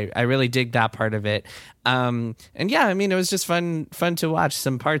 So I really dig that part of it. And yeah, I mean, it was just fun to watch.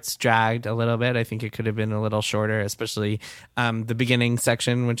 Some parts dragged a little bit. I think it could have been a little shorter, especially the beginning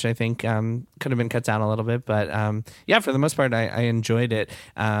section, which I think could have been cut down a little bit. But yeah, for the most part, I enjoyed it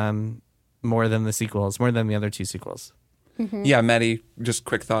more than the other two sequels. Mm-hmm. Yeah, Maddie, just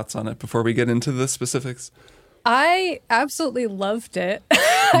quick thoughts on it before we get into the specifics. I absolutely loved it.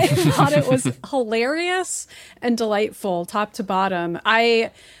 I thought it was hilarious and delightful, top to bottom.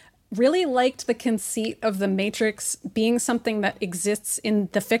 I really liked the conceit of the Matrix being something that exists in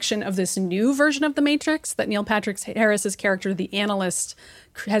the fiction of this new version of the Matrix that Neil Patrick Harris's character, the analyst,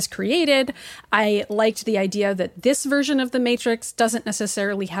 has created. I liked the idea that this version of the Matrix doesn't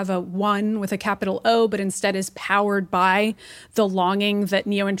necessarily have a one with a capital O, but instead is powered by the longing that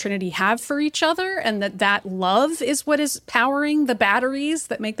Neo and Trinity have for each other, and that love is what is powering the batteries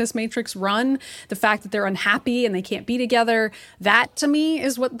that make this Matrix run. The fact that they're unhappy and they can't be together, that to me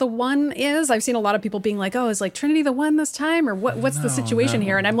is what the one is. I've seen a lot of people being like, oh, is like Trinity the one this time? Or what's the situation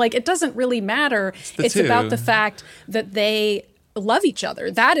here? And I'm like, it doesn't really matter. It's about the fact that they love each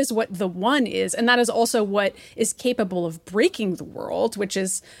other. That is what the one is. And that is also what is capable of breaking the world, which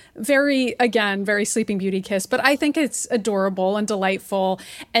is very Sleeping Beauty kiss. But I think it's adorable and delightful.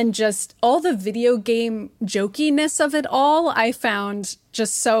 And just all the video game jokiness of it all, I found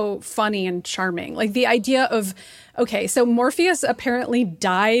just so funny and charming. Like the idea of, okay, so Morpheus apparently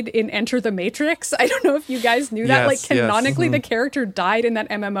died in Enter the Matrix. I don't know if you guys knew that. Like canonically, the character died in that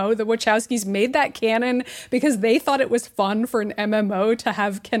MMO. The Wachowskis made that canon because they thought it was fun for an MMO to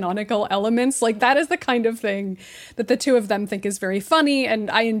have canonical elements. Like that is the kind of thing that the two of them think is very funny. And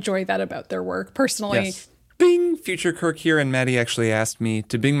I enjoy that about their work personally. Yes. Bing! Future Kirk here, and Maddie actually asked me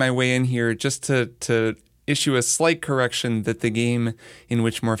to bing my way in here just to issue a slight correction that the game in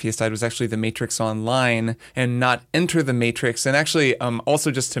which Morpheus died was actually The Matrix Online and not Enter the Matrix. And actually, also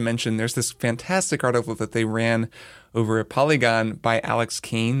just to mention, there's this fantastic article that they ran over at Polygon by Alex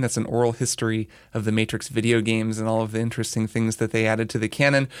Kane. That's an oral history of the Matrix video games and all of the interesting things that they added to the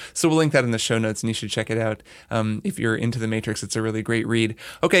canon. So we'll link that in the show notes, and you should check it out. If you're into the Matrix, it's a really great read.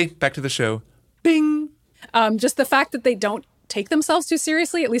 Okay, back to the show. Bing! Just the fact that they don't take themselves too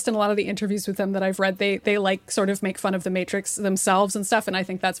seriously, at least in a lot of the interviews with them that I've read, they like sort of make fun of the Matrix themselves and stuff, and I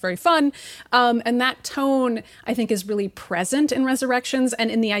think that's very fun. And that tone, I think, is really present in Resurrections and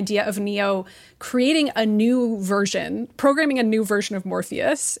in the idea of Neo creating a new version, programming a new version of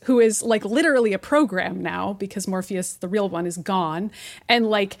Morpheus, who is like literally a program now because Morpheus, the real one, is gone, and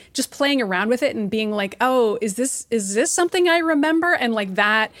like just playing around with it and being like, oh, is this something I remember? And like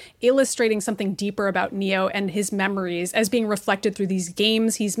that illustrating something deeper about Neo and his memories as being reflected through these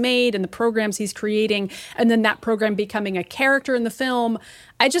games he's made and the programs he's creating, and then that program becoming a character in the film.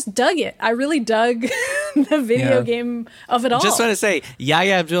 I just dug it. I really dug the video game of it all. Just want to say,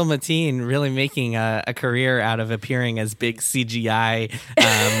 Yahya Abdul-Mateen really making a career out of appearing as big CGI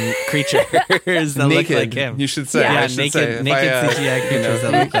creatures that look like him. You should say. Yeah, naked CGI creatures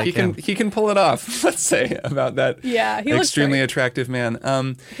that look like him. He can pull it off, let's say, about that he extremely attractive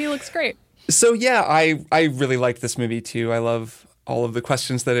man. He looks great. So yeah, I really liked this movie too. I love all of the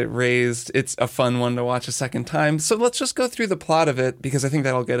questions that it raised. It's a fun one to watch a second time. So let's just go through the plot of it, because I think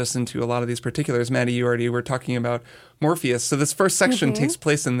that'll get us into a lot of these particulars. Maddie, you already were talking about Morpheus. So this first section takes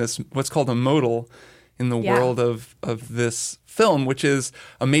place in this, what's called a modal in the world of this film, which is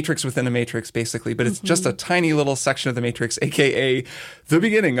a matrix within a matrix, basically. But it's just a tiny little section of the Matrix, a.k.a. the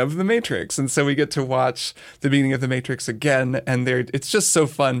beginning of the Matrix. And so we get to watch the beginning of the Matrix again. And it's just so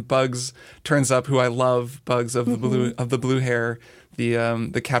fun. Bugs turns up, who I love, Bugs of the blue hair,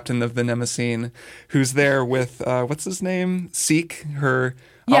 the captain of the Nemesine, who's there with, what's his name? Seek, her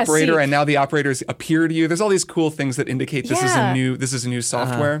operator, and now the operators appear to you. There's all these cool things that indicate this is a new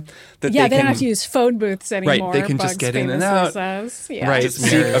software that they don't have to use phone booths anymore. Right, they can just get in and out. Right,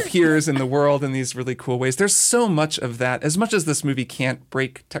 Seek appears in the world in these really cool ways. There's so much of that. As much as this movie can't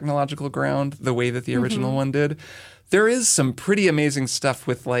break technological ground the way that the original one did, there is some pretty amazing stuff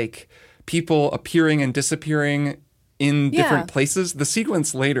with like people appearing and disappearing in different places. The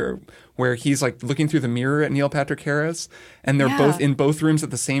sequence later where he's like looking through the mirror at Neil Patrick Harris and they're both in both rooms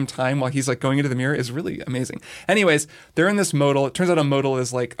at the same time while he's like going into the mirror is really amazing. Anyways, they're in this modal. It turns out a modal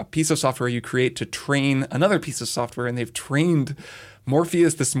is like a piece of software you create to train another piece of software, and they've trained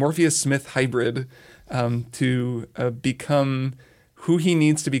Morpheus, this Morpheus-Smith hybrid, to become who he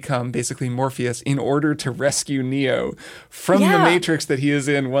needs to become, basically Morpheus, in order to rescue Neo from the Matrix that he is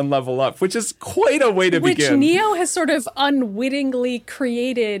in one level up, which is quite a way to begin. Which Neo has sort of unwittingly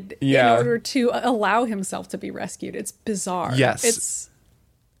created in order to allow himself to be rescued. It's bizarre. Yes. It's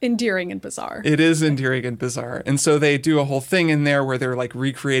endearing and bizarre. It is endearing and bizarre. And so they do a whole thing in there where they're like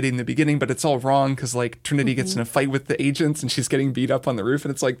recreating the beginning, but it's all wrong because like Trinity gets in a fight with the agents and she's getting beat up on the roof,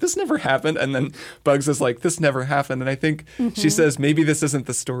 and it's like, this never happened. And then Bugs is like, this never happened. And I think she says, maybe this isn't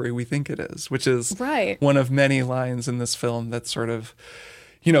the story we think it is, which is one of many lines in this film that sort of,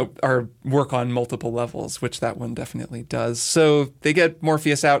 are work on multiple levels, which that one definitely does. So they get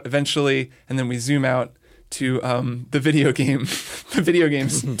Morpheus out eventually, and then we zoom out the video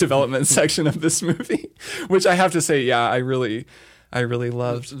games development section of this movie, which I have to say, yeah, I really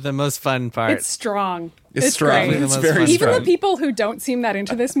loved. The most fun part. It's strong. It's strong. Great. It's very Even strong. the people who don't seem that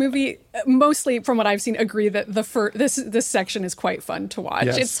into this movie, mostly from what I've seen, agree that this section is quite fun to watch.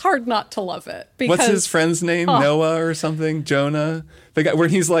 Yes. It's hard not to love it. Because, what's his friend's name? Noah or something? Jonah? The guy where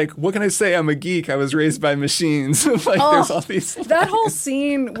he's like, what can I say? I'm a geek. I was raised by machines. There's all these lines. That whole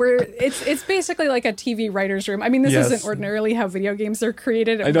scene where it's basically like a TV writer's room. I mean, this Yes. isn't ordinarily how video games are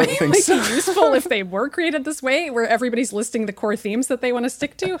created. It I don't might think be so. useful if they were created this way, where everybody's listing the core themes that they want to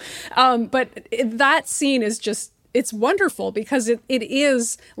stick to. That scene is just, it's wonderful because it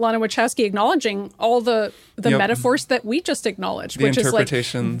is Lana Wachowski acknowledging all the Yep. metaphors that we just acknowledged, The which is like,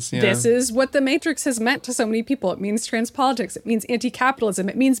 interpretations, yeah. this is what the Matrix has meant to so many people. It means trans politics. It means anti-capitalism.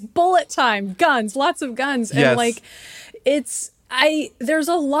 It means bullet time, guns, lots of guns. Yes. And there's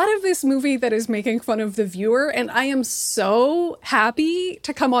a lot of this movie that is making fun of the viewer, and I am so happy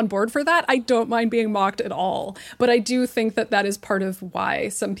to come on board for that. I don't mind being mocked at all, but I do think that is part of why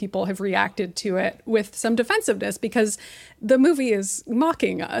some people have reacted to it with some defensiveness, because the movie is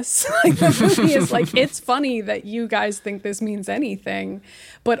mocking us. Like, the movie is like, it's funny that you guys think this means anything,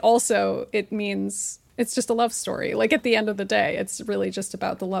 but also it means it's just a love story. Like, at the end of the day, it's really just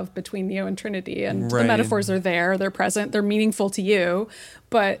about the love between Neo and Trinity, and Right. the metaphors are there, they're present, they're meaningful to you,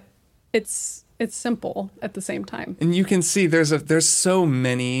 but it's simple at the same time. And you can see there's so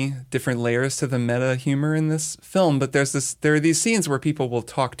many different layers to the meta humor in this film, but there are these scenes where people will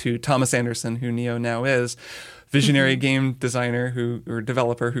talk to Thomas Anderson, who Neo now is, visionary game designer or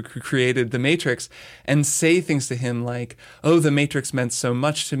developer who created The Matrix, and say things to him like, oh, The Matrix meant so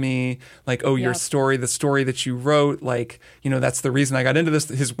much to me. Like, oh, your Yep. story, the story that you wrote, like, that's the reason I got into this.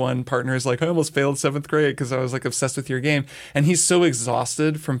 His one partner is like, I almost failed 7th grade because I was like obsessed with your game. And he's so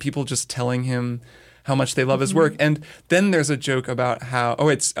exhausted from people just telling him how much they love his work. And then there's a joke about how,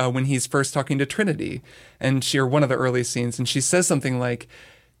 it's when he's first talking to Trinity, and or one of the early scenes, and she says something like,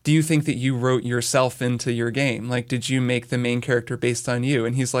 do you think that you wrote yourself into your game? Like, did you make the main character based on you?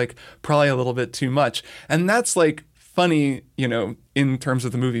 And he's like, probably a little bit too much. And that's like funny, in terms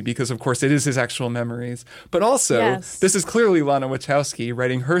of the movie, because of course it is his actual memories. But also, Yes. this is clearly Lana Wachowski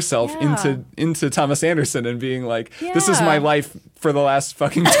writing herself Yeah. into Thomas Anderson and being like, this is Yeah. my life for the last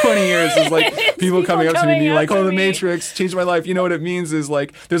fucking 20 years. Is like people coming up to me and being like, oh, The Matrix changed my life. You know what it means is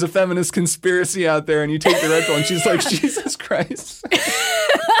like, there's a feminist conspiracy out there and you take the red pill. And she's like, Jesus Christ.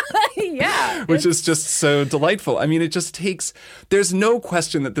 Yeah. Which is just so delightful. I mean, it just takes, there's no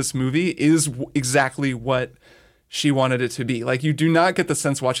question that this movie is exactly what she wanted it to be. Like, you do not get the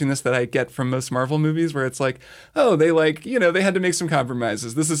sense watching this that I get from most Marvel movies, where it's like, oh, they they had to make some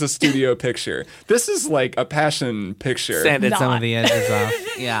compromises. This is a studio picture. This is like a passion picture. Sanded some Not. of the edges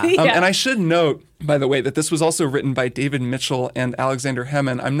off. Yeah. And I should note, by the way, that this was also written by David Mitchell and Alexander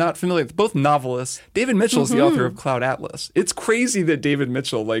Hemmon. I'm not familiar with both novelists. David Mitchell is the author of Cloud Atlas. It's crazy that David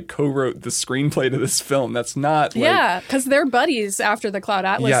Mitchell co-wrote the screenplay to this film. That's not Yeah, because they're buddies after the Cloud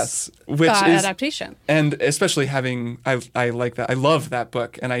Atlas yes, which is adaptation. And especially I like that. I love that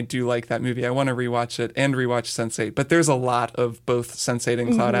book, and I do like that movie. I want to rewatch it and rewatch Sense8. But there's a lot of both Sense8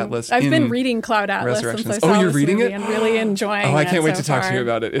 and Cloud Atlas. I've been reading Cloud Atlas since I Resurrections. saw you're this reading movie it? and really enjoying it. Oh, I can't wait so to talk to far. you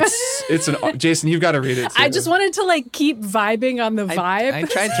about it. It's Jason, you've got to read it too. I just wanted to keep vibing on the vibe. I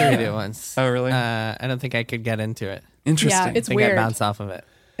tried to read it once. Oh, really? I don't think I could get into it. Interesting. Yeah, it's I think I weird. bounced off of it.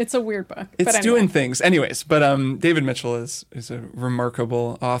 It's a weird book. It's but anyway. doing things. Anyways, but David Mitchell is a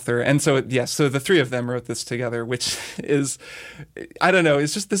remarkable author. And so, so the three of them wrote this together, which is, I don't know,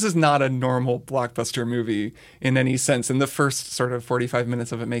 it's just, this is not a normal blockbuster movie in any sense. And the first sort of 45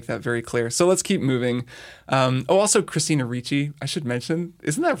 minutes of it make that very clear. So let's keep moving. Also Christina Ricci, I should mention,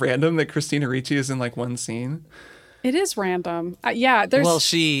 isn't that random that Christina Ricci is in one scene? It is random. Yeah, there's Well,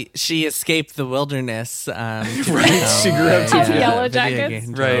 she escaped the wilderness. Right, she grew up to be Yellow video Jackets.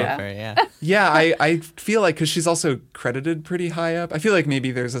 game Right. developer, yeah. Yeah, I feel like, because she's also credited pretty high up, I feel like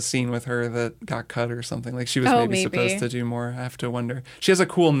maybe there's a scene with her that got cut or something. Like, she was maybe supposed to do more. I have to wonder. She has a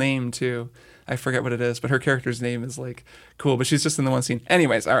cool name, too. I forget what it is, but her character's name is, cool, but she's just in the one scene.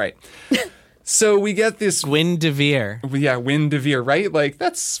 Anyways, all right. So we get this... Gwyn DeVere. Yeah, Wynn DeVere, right?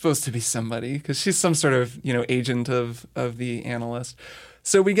 That's supposed to be somebody, because she's some sort of, agent of the analyst.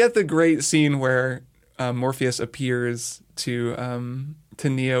 So we get the great scene where Morpheus appears to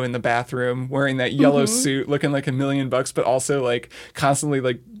Neo in the bathroom wearing that yellow suit, looking like $1 million, but also constantly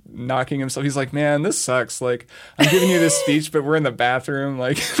knocking himself. He's like, man, this sucks. Like, I'm giving you this speech, but we're in the bathroom.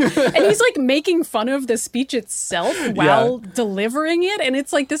 Like, and he's like making fun of the speech itself while delivering it. And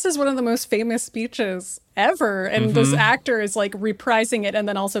it's like, this is one of the most famous speeches ever. And this actor is like reprising it and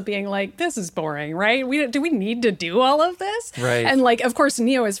then also being like, this is boring, right? Do we need to do all of this? Right. And like, of course,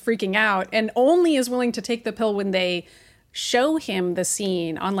 Neo is freaking out and only is willing to take the pill when they show him the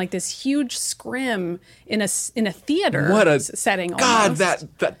scene on like this huge scrim in a theater what a setting. God,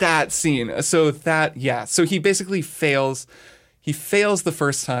 almost. that scene. So so he basically fails. He fails the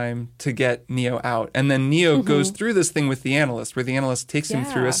first time to get Neo out. And then Neo goes through this thing with the analyst, where the analyst takes him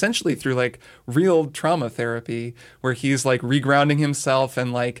through essentially through like real trauma therapy, where he's like regrounding himself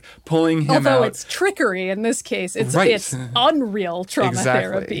and like pulling him out. Although it's trickery in this case. It's unreal trauma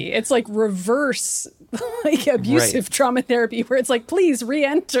therapy. It's like reverse like abusive trauma therapy where it's like, please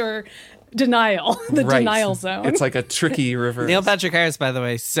re-enter denial, denial zone. It's like a tricky reverse. Neil Patrick Harris, by the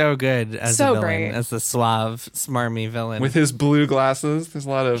way, so good as a villain, as the suave, smarmy villain. With his blue glasses. There's a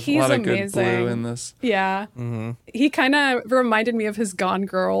lot of amazing. Good blue in this. Yeah. He kind of reminded me of his Gone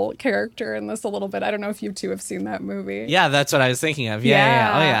Girl character in this a little bit. I don't know if you two have seen that movie. Yeah, that's what I was thinking of.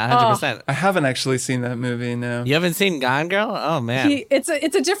 Yeah. Oh, yeah, 100%. I haven't actually seen that movie, no. You haven't seen Gone Girl? Oh, man. It's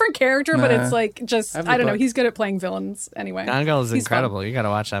a different character, but it's like just, I don't know. He's good at playing villains anyway. Gone Girl is incredible. Fun. You got to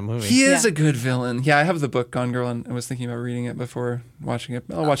watch that movie. He is a good villain. Yeah, I have the book Gone Girl, and I was thinking about reading it before watching it.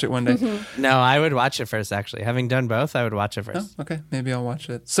 I'll watch it one day. No, I would watch it first, actually. Having done both, I would watch it first. Oh, okay. Maybe I'll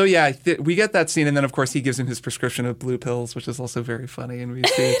watch it. So, yeah, we get that scene, and then, of course, he gives him his prescription of blue pills, which is also very funny. And we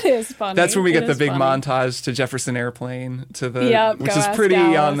see it is funny. That's when we get the big montage to Jefferson Airplane, which is pretty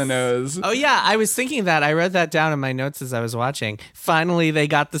on the nose. Oh, yeah. I was thinking that. I wrote that down in my notes as I was watching. Finally, they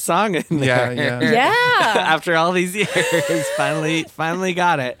got the song in there. Yeah. After all these years, finally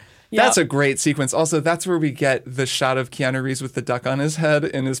got it. That's a great sequence. Also, that's where we get the shot of Keanu Reeves with the duck on his head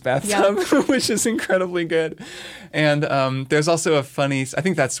in his bathtub, which is incredibly good. And there's also a funny, I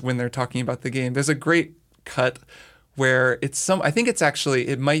think that's when they're talking about the game. There's a great cut where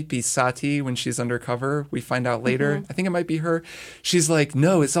it might be Sati when she's undercover. We find out later. I think it might be her. She's like,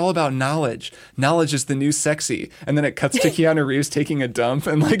 no, it's all about knowledge. Knowledge is the new sexy. And then it cuts to Keanu Reeves taking a dump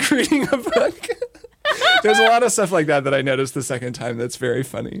and like reading a book. There's a lot of stuff like that I noticed the second time that's very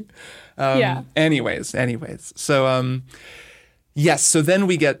funny. Anyways. So, yes. So then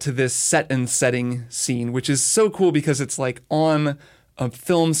we get to this set and setting scene, which is so cool because it's like on a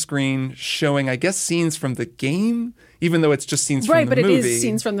film screen showing, I guess, scenes from the game, even though it's just scenes from the movie. Right, but it is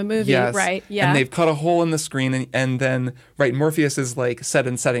scenes from the movie, yes. Right? Yeah. And they've cut a hole in the screen, and then, Morpheus is like set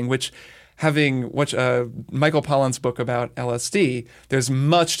and setting, which... Having watched Michael Pollan's book about LSD, there's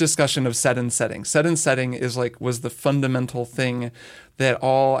much discussion of set and setting. Set and setting was the fundamental thing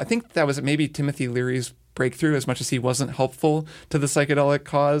I think that was maybe Timothy Leary's breakthrough, as much as he wasn't helpful to the psychedelic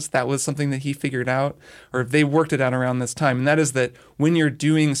cause. That was something that he figured out, or they worked it out around this time. And that is that when you're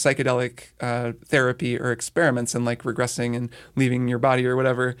doing psychedelic therapy or experiments and like regressing and leaving your body or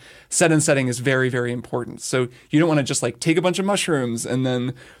whatever, set and setting is very, very important. So you don't want to just like take a bunch of mushrooms and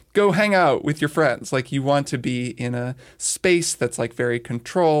then go hang out with your friends. Like you want to be in a space that's like very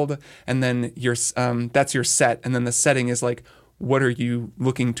controlled, and then that's your set. And then the setting is like, what are you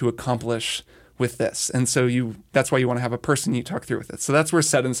looking to accomplish with this? And so that's why you want to have a person you talk through with it. So that's where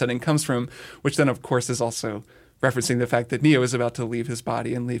set and setting comes from, which then of course is also referencing the fact that Neo is about to leave his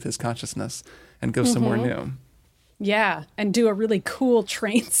body and leave his consciousness and go somewhere new. Yeah, and do a really cool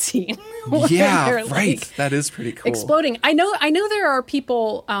train scene. Yeah, right. Like, that is pretty cool. Exploding. I know there are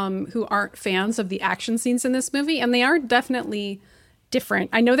people who aren't fans of the action scenes in this movie, and they are definitely different.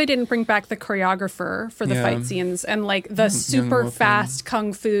 I know they didn't bring back the choreographer for the fight scenes and like the super fast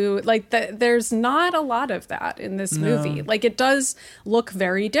kung fu. Like there's not a lot of that in this movie. Like it does look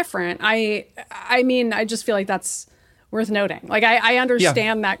very different. I mean, I just feel like that's worth noting. Like I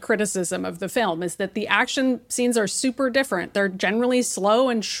understand that criticism of the film is that the action scenes are super different. They're generally slow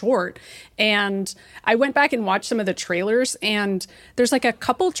and short. And I went back and watched some of the trailers, and there's like a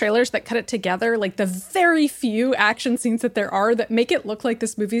couple trailers that cut it together, like the very few action scenes that there are that make it look like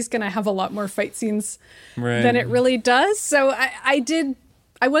this movie's going to have a lot more fight scenes than it really does. So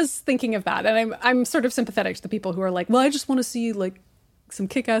I was thinking of that, and I'm sort of sympathetic to the people who are like, well, I just want to see like some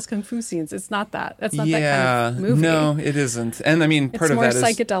kick-ass kung fu scenes. It's not that. That's not that kind of movie. No, it isn't. And I mean, part of that is... It's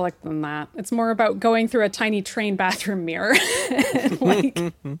more psychedelic than that. It's more about going through a tiny train bathroom mirror and like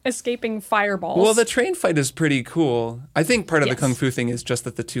escaping fireballs. Well, the train fight is pretty cool. I think part of the kung fu thing is just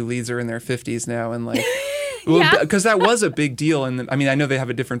that the two leads are in their 50s now, and like Well, because that was a big deal. I mean, I know they have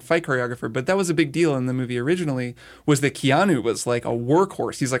a different fight choreographer, but that was a big deal in the movie originally, was that Keanu was like a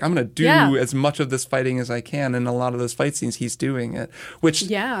workhorse. He's like, I'm going to do as much of this fighting as I can. And a lot of those fight scenes, he's doing it, which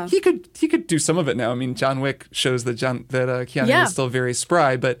he could do some of it now. I mean, John Wick shows that Keanu is still very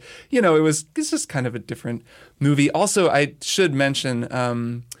spry, but, it's just kind of a different movie. Also, I should mention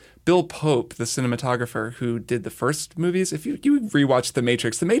Bill Pope, the cinematographer who did the first movies. If you rewatch The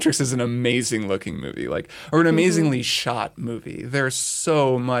Matrix is an amazing looking movie, or an amazingly shot movie. There's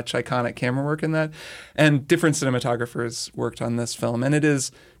so much iconic camera work in that, and different cinematographers worked on this film, and it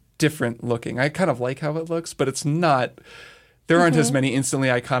is different looking. I kind of like how it looks, but it's not. There aren't as many instantly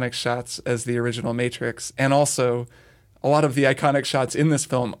iconic shots as the original Matrix, and also a lot of the iconic shots in this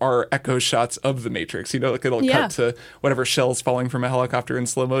film are echo shots of The Matrix. It'll cut to whatever shells falling from a helicopter in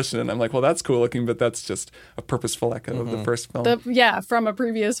slow motion. And I'm like, well, that's cool looking, but that's just a purposeful echo of the first film. From a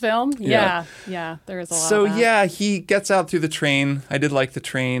previous film. Yeah, there is a lot of that. So, he gets out through the train. I did like the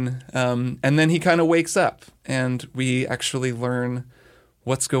train. And then he kind of wakes up, and we actually learn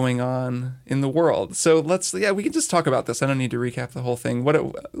what's going on in the world. So we can just talk about this. I don't need to recap the whole thing.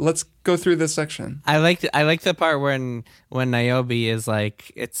 Let's go through this section. I like the part when Niobe is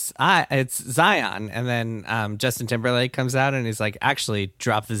like, it's Zion, and then Justin Timberlake comes out and he's like, actually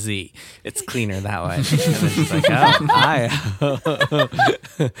drop the Z. It's cleaner that way. And then she's like,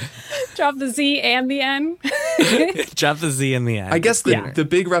 drop the Z and the N. Drop the Z and the N. I guess the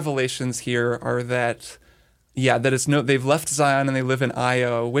big revelations here are that they've left Zion and they live in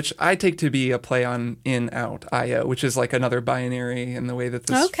Io, which I take to be a play on in out Io, which is like another binary in the way that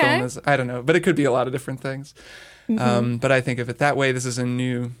this film is. I don't know, but it could be a lot of different things. But I think of it that way. This is a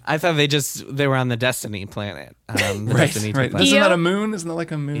new. I thought they were on the Destiny planet. Right. Isn't that a moon? Isn't that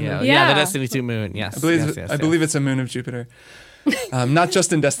like a moon? Yeah, the Destiny 2 moon. Yes, I believe it's a moon of Jupiter. Not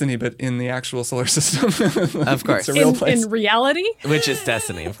just in Destiny, but in the actual solar system. Of course. It's a real place. In reality? Which is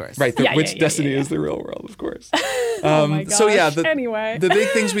Destiny, of course. Right. Destiny is the real world, of course. Oh my gosh. So anyway. The big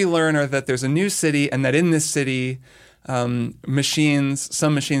things we learn are that there's a new city, and that in this city, some machines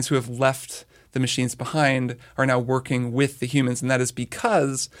who have left the machines behind are now working with the humans. And that is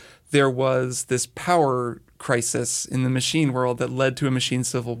because there was this power crisis in the machine world that led to a machine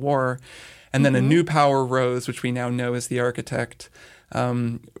civil war. And then a new power rose, which we now know is the architect,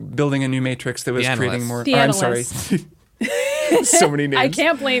 building a new matrix that was creating more. I'm sorry. So many names. I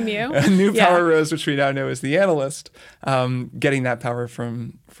can't blame you. A new power rose, which we now know is the analyst, getting that power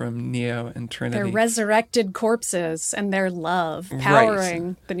from Neo and Trinity. Their resurrected corpses and their love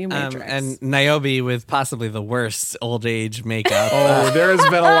powering the new Matrix. And Niobe with possibly the worst old age makeup. Oh, there has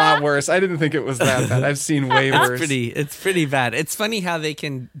been a lot worse. I didn't think it was that bad. I've seen way worse. It's pretty bad. It's funny how they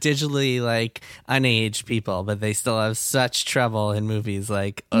can digitally unage people, but they still have such trouble in movies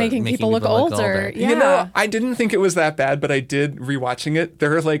making people look older. Yeah. I didn't think it was that bad, but I did rewatching it.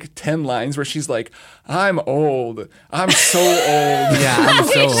 There are 10 lines where she's like, I'm old. I'm so old. Yeah, I'm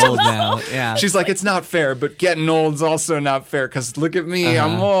so old now. Yeah. She's like, it's not fair, but getting old's also not fair because look at me,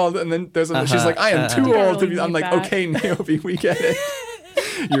 I'm old. And then she's like, I am too old to be. I'm like, okay, Niobe, we get it.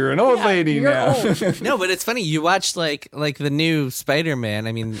 You're an old lady now. Old. No, but it's funny. You watched like the new Spider-Man.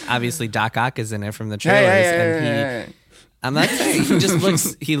 I mean, obviously Doc Ock is in it from the trailers, I'm not saying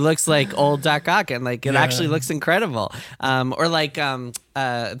he looks like old Doc Ock, and it actually looks incredible. Or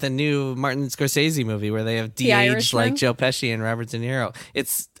the new Martin Scorsese movie where they have de-aged like Joe Pesci and Robert De Niro.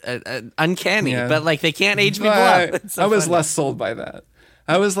 It's uncanny, but they can't age people up. I was less sold by that.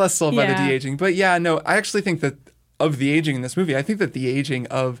 I was less sold by the de-aging, but I actually think that of the aging in this movie, I think that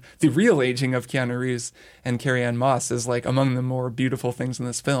the real aging of Keanu Reeves and Carrie-Anne Moss is among the more beautiful things in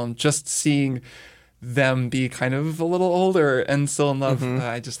this film. Just seeing them be kind of a little older and still in love,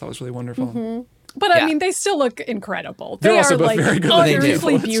 I just thought was really wonderful. Mm-hmm. But I mean, they still look incredible. They're also both very good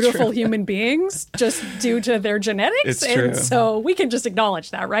unearthly beautiful human beings just due to their genetics. It's true. And so we can just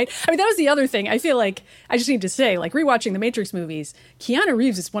acknowledge that, right? I mean, that was the other thing. I feel like I just need to say, rewatching the Matrix movies, Keanu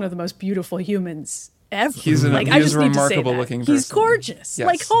Reeves is one of the most beautiful humans ever. He's a remarkable looking person. He's gorgeous.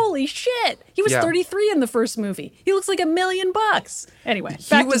 Yes. Holy shit. He was 33 in the first movie. He looks like $1 million. Anyway,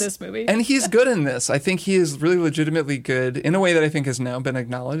 back to this movie. And he's good in this. I think he is really legitimately good in a way that I think has now been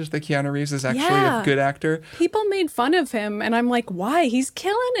acknowledged that Keanu Reeves is actually a good actor. People made fun of him, and I'm like, why? He's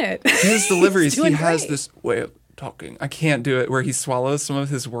killing it. His deliveries, he has this way of talking. I can't do it, where he swallows some of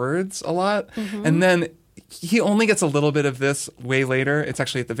his words a lot. Mm-hmm. And then he only gets a little bit of this way later. It's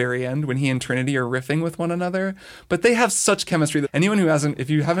actually at the very end when he and Trinity are riffing with one another. But they have such chemistry that anyone who hasn't, if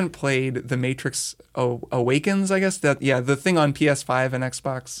you haven't played The Matrix Awakens, I guess, the thing on PS5 and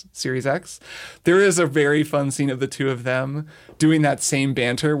Xbox Series X, there is a very fun scene of the two of them doing that same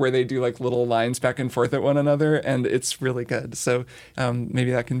banter where they do like little lines back and forth at one another, and it's really good. So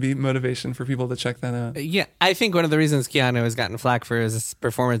maybe that can be motivation for people to check that out. Yeah, I think one of the reasons Keanu has gotten flack for his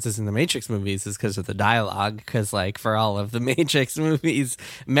performances in the Matrix movies is because of the dialogue. Because, like, for all of the Matrix movies'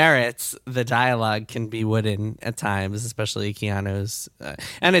 merits, the dialogue can be wooden at times, especially Keanu's.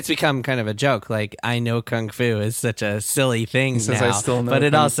 And it's become kind of a joke. Like, I know Kung Fu is such a silly thing says, now, I still know but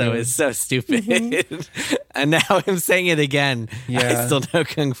it Kung also Fu. is so stupid. And now I'm saying it again. I still know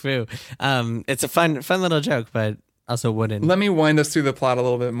Kung Fu. It's a fun little joke, but also wooden. Let me wind us through the plot a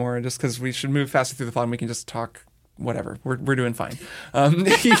little bit more, just because we should move faster through the plot and we can just talk. Whatever, we're doing fine.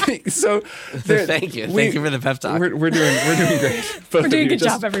 So thank you for the pep talk. We're doing great. We're doing a good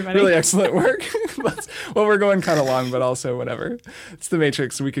job, everybody. Really excellent work. Well, we're going kind of long, but also whatever. It's the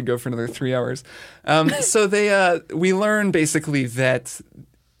Matrix. We could go for another 3 hours. So we learn basically that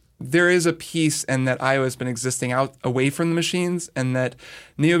there is a piece, and that Io has been existing out away from the machines, and that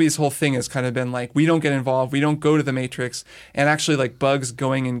Niobe's whole thing has kind of been like, we don't get involved, we don't go to the Matrix, and actually like Bugs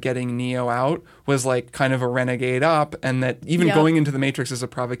going and getting Neo out was like kind of a renegade op, and that even going into the Matrix is a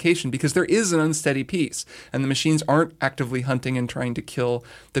provocation because there is an unsteady piece, and the machines aren't actively hunting and trying to kill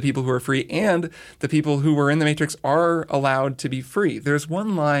the people who are free, and the people who were in the Matrix are allowed to be free. There's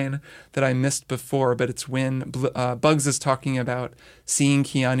one line that I missed before, but it's when Bugs is talking about seeing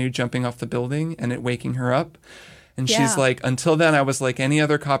Keanu jumping off the building and it waking her up. And she's like, until then, I was like any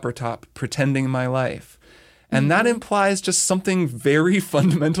other copper top, pretending my life. And that implies just something very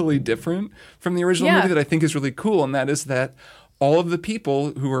fundamentally different from the original movie that I think is really cool. And that is that all of the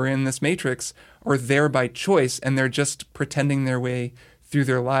people who are in this Matrix are there by choice, and they're just pretending their way through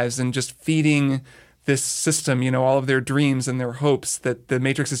their lives and just feeding this system, all of their dreams and their hopes that the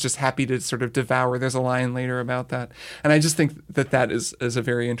Matrix is just happy to sort of devour. There's a line later about that. And I just think that is a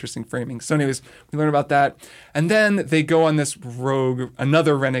very interesting framing. So anyways, we learn about that. And then they go on this rogue,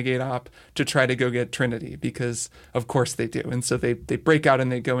 another renegade op to try to go get Trinity, because of course they do. And so they break out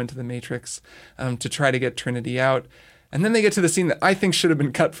and they go into the Matrix to try to get Trinity out. And then they get to the scene that I think should have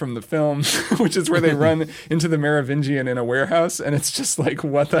been cut from the film, which is where they run into the Merovingian in a warehouse. And it's just like,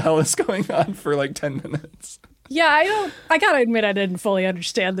 what the hell is going on for like 10 minutes? Yeah, I gotta admit I didn't fully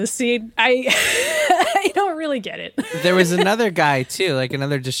understand this scene. I don't really get it. There was another guy too, like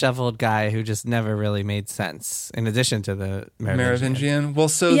another disheveled guy who just never really made sense, in addition to the Merovingian. Well,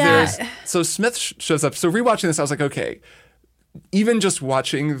 so Smith shows up. So rewatching this, I was like, okay, even just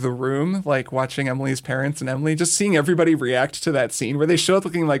watching The Room, like watching Emily's parents and Emily, just seeing everybody react to that scene where they show up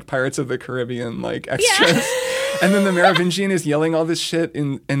looking like Pirates of the Caribbean, like extras. Yeah. And then the Merovingian is yelling all this shit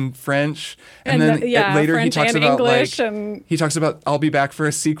in French. And then later French he talks about English he talks about, I'll be back for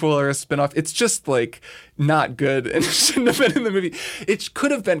a sequel or a spinoff. It's just like not good, and it shouldn't have been in the movie. It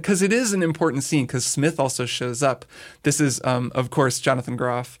could have been, because it is an important scene, because Smith also shows up. This is, of course, Jonathan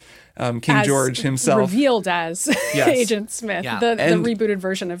Groff. King as George himself. Revealed as Agent Smith, the rebooted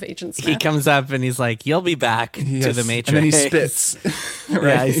version of Agent Smith. He comes up and he's like, you'll be back to the Matrix. And then he spits. Right?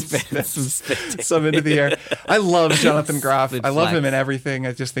 Yeah, he spits some into the air. I love Jonathan Groff. I love him in everything.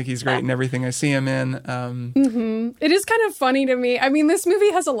 I just think he's great in everything I see him in. It is kind of funny to me. I mean, this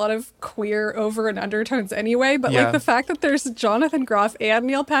movie has a lot of queer over and undertones anyway, but like the fact that there's Jonathan Groff and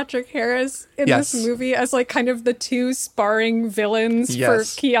Neil Patrick Harris in this movie as like kind of the two sparring villains for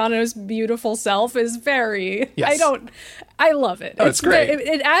Keanu's beautiful self is very I love it. Oh, it's great.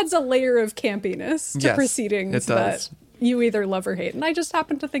 It adds a layer of campiness to proceedings that you either love or hate, and I just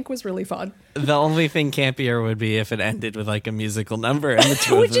happen to think was really fun. The only thing campier would be if it ended with like a musical number and the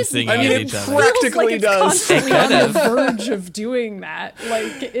two of them singing at each other. Practically like does. Constantly on the verge of doing that.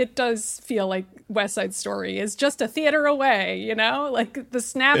 Like it does feel like West Side Story is just a theater away, like the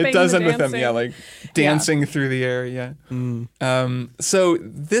snapping. It does end dancing. with them, like dancing through the air, So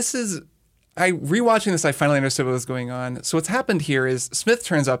this is. Rewatching this, I finally understood what was going on. So what's happened here is Smith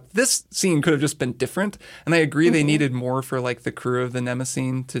turns up. This scene could have just been different, and I agree they needed more for like the crew of the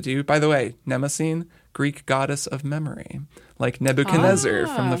Mnemosyne to do. By the way, Mnemosyne, Greek goddess of memory, like Nebuchadnezzar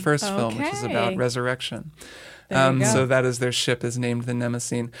from the first film, which is about resurrection. So that is their ship is named the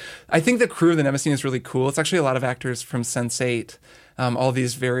Mnemosyne. I think the crew of the Mnemosyne is really cool. It's actually a lot of actors from Sense8. All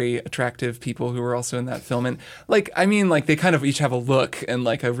these very attractive people who were also in that film. And they kind of each have a look and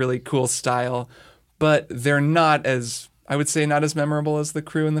like a really cool style, but they're not as memorable as the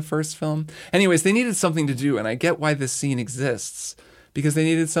crew in the first film. Anyways, they needed something to do, and I get why this scene exists, because they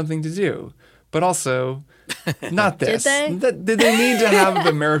needed something to do. but also not this. Did they? Did they need to have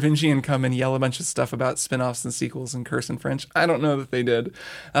the Merovingian come and yell a bunch of stuff about spin-offs and sequels and curse in French? I don't know that they did.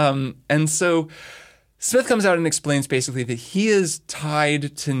 And so Smith comes out and explains basically that he is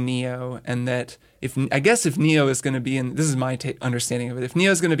tied to Neo, and that if Neo is going to be in, this is my understanding of it, if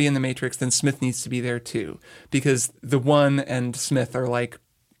Neo is going to be in the Matrix, then Smith needs to be there too, because the One and Smith are like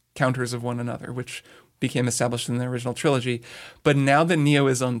counters of one another, which became established in the original trilogy. But now that Neo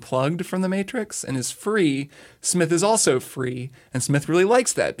is unplugged from the Matrix and is free, Smith is also free. And Smith really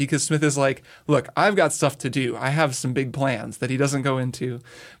likes that, because Smith is like, look, I've got stuff to do. I have some big plans that he doesn't go into.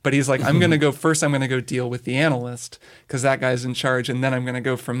 But he's like, I'm going to go first. I'm going to go deal with the analyst, because that guy's in charge. And then I'm going to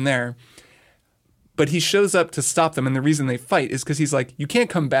go from there. But he shows up to stop them. And the reason they fight is because he's like, you can't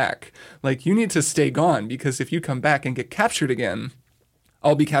come back. Like, you need to stay gone, because if you come back and get captured again,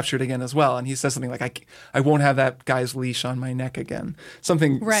 I'll be captured again as well. And he says something like, I won't have that guy's leash on my neck again.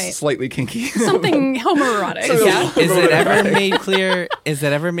 Something slightly kinky. Something homoerotic. Is it ever made clear? Is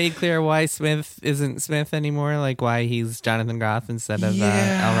it ever made clear why Smith isn't Smith anymore? Like why he's Jonathan Groff instead of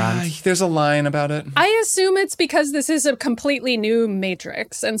Elrond? There's a line about it. I assume it's because this is a completely new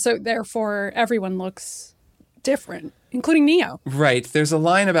Matrix. And so therefore everyone looks different, including Neo. Right. There's a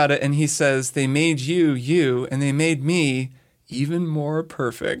line about it. And he says, they made you, and they made me even more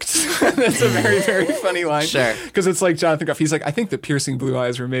perfect. That's a very, very funny line. Sure. Because it's like Jonathan Groff. He's like, I think the piercing blue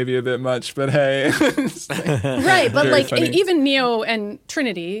eyes were maybe a bit much, but hey. Right, but like even Neo and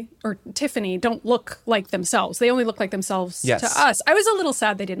Trinity or Tiffany don't look like themselves. They only look like themselves to us. I was a little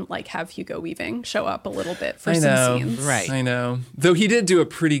sad they didn't like have Hugo Weaving show up a little bit for some scenes. Right. I know. Though he did do a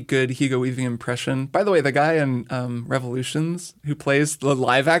pretty good Hugo Weaving impression. By the way, the guy in Revolutions who plays the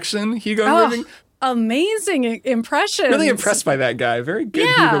live action Hugo Weaving, amazing impression. Really impressed by that guy. Very good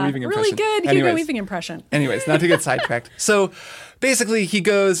Hugo Weaving impression. Really good Hugo Weaving impression. Anyways, not to get sidetracked. So basically he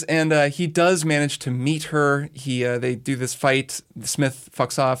goes and he does manage to meet her. They do this fight. Smith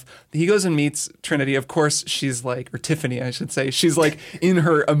fucks off. He goes and meets Trinity. Of course, she's like, or Tiffany, I should say. She's like in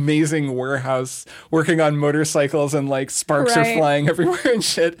her amazing warehouse working on motorcycles and like sparks are flying everywhere and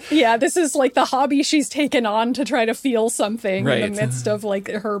shit. Yeah, this is like the hobby she's taken on to try to feel something in the midst of like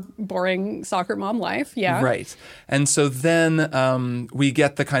her boring soccer mom life. Yeah. Right. And so then we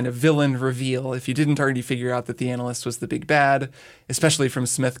get the kind of villain reveal. If you didn't already figure out that the analyst was the big bad, especially from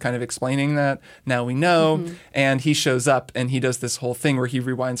Smith kind of explaining that, now we know. Mm-hmm. And he shows up and he does this whole thing where he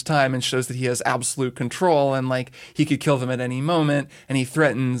rewinds time and shows that he has absolute control and like he could kill them at any moment. And he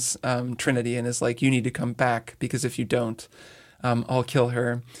threatens Trinity and is like, you need to come back, because if you don't, I'll kill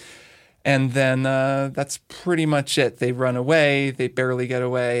her. And then that's pretty much it. They run away. They barely get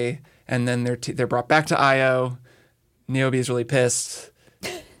away. And then they're brought back to Io. Niobe is really pissed.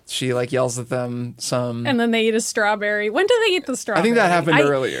 She like yells at them some. And then they eat a strawberry. When do they eat the strawberry? I think that happened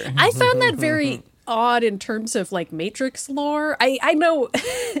earlier. I found that very odd in terms of like Matrix lore. I know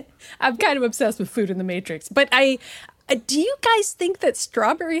I'm kind of obsessed with food in the Matrix, but do you guys think that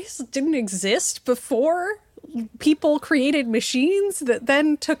strawberries didn't exist before people created machines that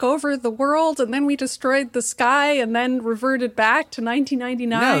then took over the world, and then we destroyed the sky and then reverted back to 1999?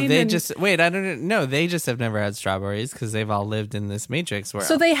 No, I don't know. They just have never had strawberries because they've all lived in this Matrix world.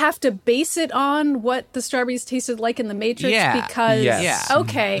 So they have to base it on what the strawberries tasted like in the Matrix because...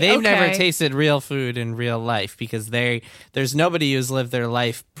 Okay, They've never tasted real food in real life because there's nobody who's lived their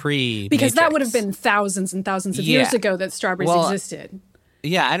life pre-Matrix. Because that would have been thousands and thousands of years ago that strawberries existed.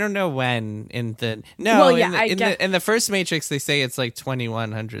 Yeah, I don't know when in the first Matrix they say it's like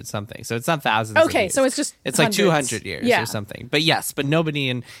 2100 something, so it's not thousands. Okay, of years. So it's just it's hundreds. Like 200 years or something. But nobody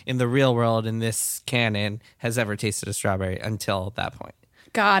in the real world in this canon has ever tasted a strawberry until that point.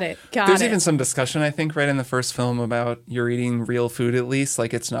 Got it. There's even some discussion, I think, right in the first film about you're eating real food at least.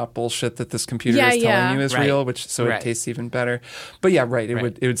 Like, it's not bullshit that this computer is telling you is real, it tastes even better. But yeah,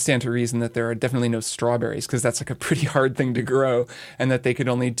 it would stand to reason that there are definitely no strawberries, because that's like a pretty hard thing to grow, and that they could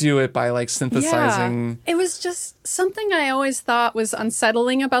only do it by like synthesizing. Yeah. It was just something I always thought was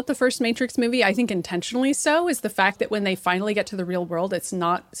unsettling about the first Matrix movie, I think intentionally so, is the fact that when they finally get to the real world, it's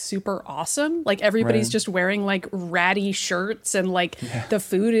not super awesome. Like, everybody's just wearing like ratty shirts, and like the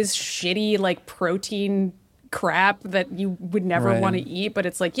food is shitty, like protein crap that you would never want to eat. But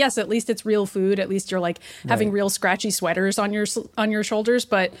it's like, yes, at least it's real food. At least you're like having real scratchy sweaters on your shoulders.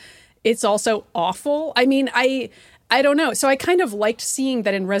 But it's also awful. I mean, I don't know. So I kind of liked seeing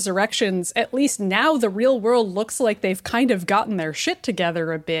that in Resurrections, at least now the real world looks like they've kind of gotten their shit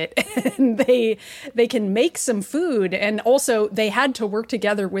together a bit, and they can make some food. And also they had to work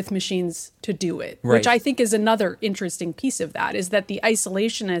together with machines to do it, which I think is another interesting piece of that, is that the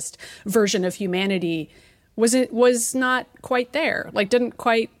isolationist version of humanity was not quite there, like didn't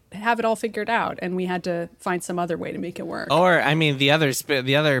quite have it all figured out, and we had to find some other way to make it work. Or, I mean, the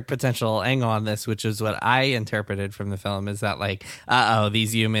other potential angle on this, which is what I interpreted from the film, is that like,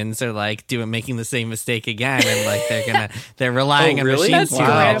 these humans are like making the same mistake again, and like they're relying on machines.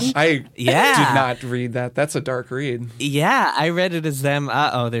 That's wow. I did not read that. That's a dark read. Yeah, I read it as them.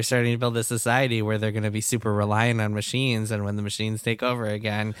 They're starting to build a society where they're going to be super reliant on machines, and when the machines take over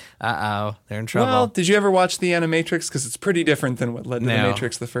again, they're in trouble. Well, did you ever watch The Animatrix? Because it's pretty different than what led to The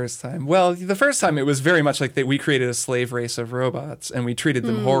Matrix the first time. Well, the first time it was very much like we created a slave race of robots and we treated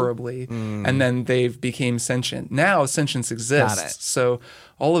them horribly, and then they became sentient. Now sentience exists, so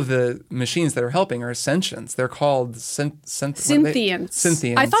all of the machines that are helping are sentients. They're called synthients.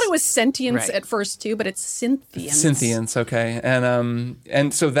 Synthients. I thought it was sentience at first too, but it's synthients. Synthients, okay,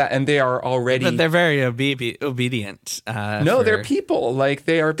 and so they are already. But they're very obedient. They're people. Like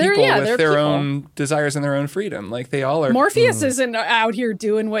they are people with their own desires and their own freedom. Like they all are. Morpheus isn't out here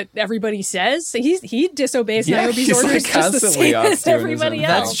doing what everybody says. He disobeys Niobe's orders just the same as everybody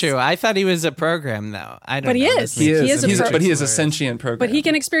else. That's true. I thought he was a program though. I don't know. He is. But he is a sentient program. But he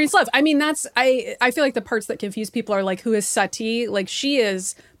can experience love. I mean, I feel like the parts that confuse people are like, who is Sati? Like, she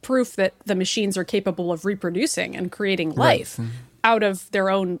is proof that the machines are capable of reproducing and creating life out of their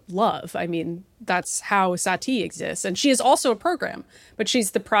own love. I mean, that's how Sati exists. And she is also a program, but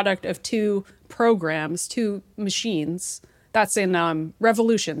she's the product of two machines. That's in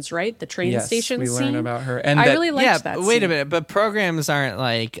Revolutions, right? The train station scene. We learn about her. And I really liked that wait scene. a minute. But programs aren't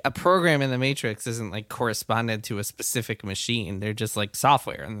like... A program in the Matrix isn't like corresponded to a specific machine. They're just like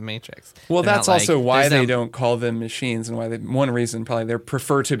software in the Matrix. Well, that's also why they don't call them machines, and why one reason probably they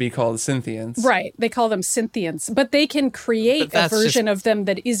prefer to be called synthients. Right. They call them synthients. But they can create a version of them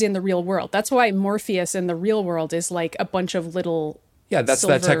that is in the real world. That's why Morpheus in the real world is like a bunch of little... Yeah, that's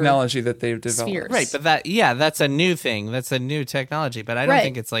that technology that they've developed. Spheres. Right, but that's a new thing. That's a new technology, but I don't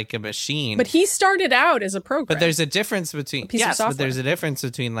think it's like a machine. But he started out as a program. But there's a difference between but there's a difference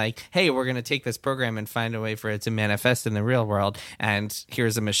between like, hey, we're going to take this program and find a way for it to manifest in the real world, and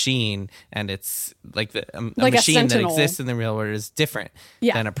here's a machine, and it's like a machine that exists in the real world is different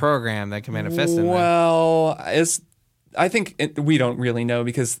than a program that can manifest in I think we don't really know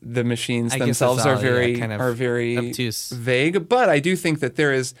because the machines themselves are very obtuse, vague. But I do think that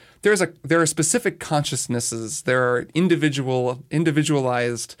there are specific consciousnesses. There are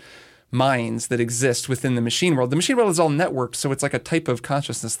individualized minds that exist within the machine world. The machine world is all networked, so it's like a type of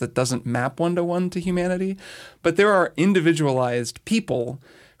consciousness that doesn't map one-to-one to humanity. But there are individualized people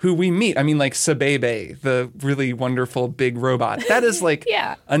who we meet. I mean, like Sabebe, the really wonderful big robot. That is like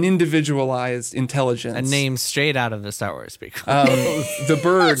an individualized intelligence. A name straight out of the Star Wars prequel. The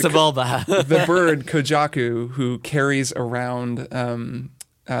bird, Sebulba. The bird Kojaku, who carries around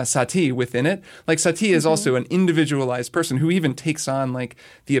Sati within it. Like Sati is also an individualized person who even takes on like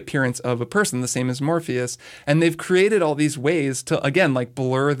the appearance of a person, the same as Morpheus. And they've created all these ways to, again, like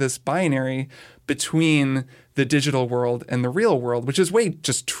blur this binary between the digital world and the real world, which is way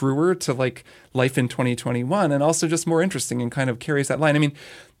just truer to like life in 2021 and also just more interesting and kind of carries that line. I mean,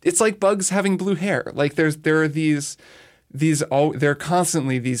 it's like bugs having blue hair. Like there are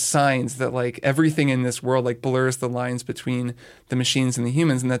constantly these signs that like everything in this world like blurs the lines between the machines and the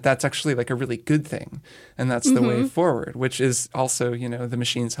humans, and that's actually like a really good thing. And that's the way forward, which is also, the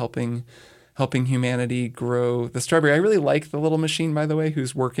machines helping humanity grow the strawberry. I really like the little machine, by the way,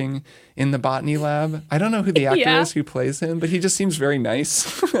 who's working in the botany lab. I don't know who the actor is who plays him, but he just seems very nice.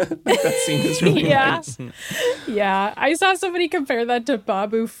 That scene is really nice. Yeah, I saw somebody compare that to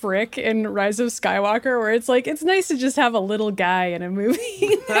Babu Frick in Rise of Skywalker, where it's like, it's nice to just have a little guy in a movie.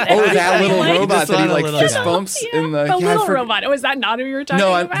 That little robot that he like fist bumps in the... little robot. Oh, is that not who you were talking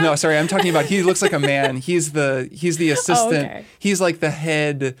about? No, sorry. I'm talking about, he looks like a man. He's the assistant. Oh, okay. He's like the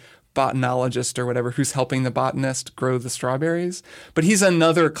head botanologist or whatever who's helping the botanist grow the strawberries, but he's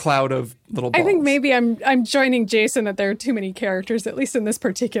another cloud of little balls. I think maybe I'm joining Jason that there are too many characters, at least in this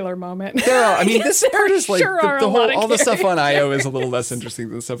particular moment. There are. I mean, this part is like all the stuff on Io is a little less interesting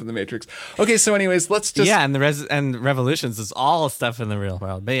than the stuff in the Matrix. Okay, so anyways, let's just and Revolutions is all stuff in the real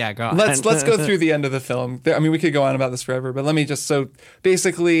world. But yeah, go on. Let's go through the end of the film. I mean, we could go on about this forever, but let me just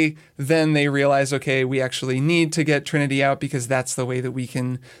basically then they realize, okay, we actually need to get Trinity out because that's the way that we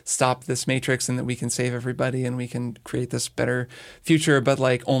can stop this Matrix and that we can save everybody and we can create this better future, but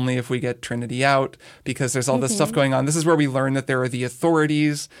like only if we get Trinity out, because there's all this stuff going on. This is where we learn that there are the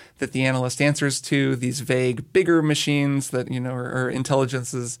authorities that the analyst answers to, these vague bigger machines that are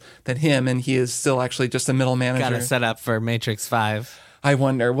intelligences than him, and he is still actually just a middle manager. Got to set up for Matrix 5. I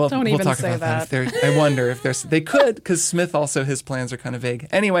wonder. We'll talk about that. I wonder if they could, because Smith also, his plans are kind of vague.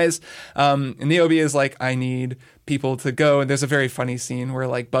 Anyways, Niobe is like, I need people to go. And there's a very funny scene where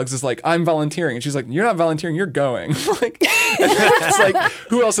like Bugs is like, I'm volunteering. And she's like, you're not volunteering, you're going. Like, it's like,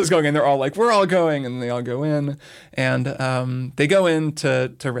 who else is going? And they're all like, we're all going. And they all go in. And they go in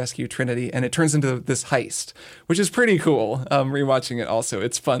to rescue Trinity. And it turns into this heist, which is pretty cool. Rewatching it also,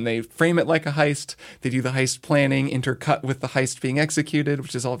 it's fun. They frame it like a heist. They do the heist planning intercut with the heist being executed,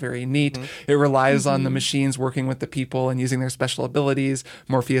 which is all very neat. It relies on the machines working with the people and using their special abilities.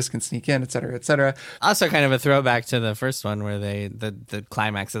 Morpheus can sneak in, et cetera, et cetera. Also kind of a throwback to the first one where the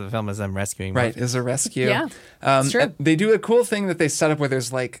climax of the film is them rescuing Morpheus. Right, is a rescue. Yeah, it's true. They do a cool thing that they set up where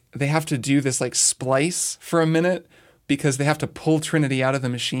there's like, they have to do this like splice for a minute because they have to pull Trinity out of the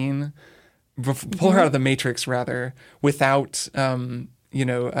machine, pull her out of the Matrix rather, without,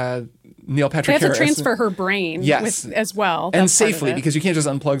 Neil Patrick Harris. They have to transfer her brain as well. And safely, because you can't just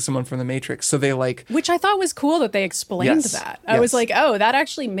unplug someone from the Matrix. So they like... Which I thought was cool that they explained that. I was like, oh, that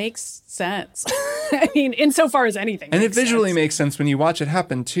actually makes sense. I mean, insofar as anything And makes it visually sense. makes sense when you watch it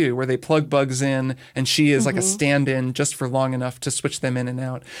happen, too, where they plug Bugs in and she is like a stand-in just for long enough to switch them in and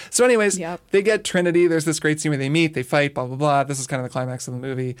out. So anyways, they get Trinity. There's this great scene where they meet, they fight, blah, blah, blah. This is kind of the climax of the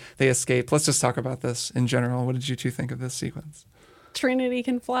movie. They escape. Let's just talk about this in general. What did you two think of this sequence? Trinity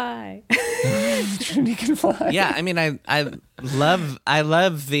can fly. Trinity can fly. Yeah, I mean, I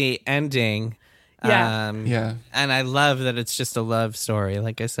love the ending. Yeah. And I love that it's just a love story,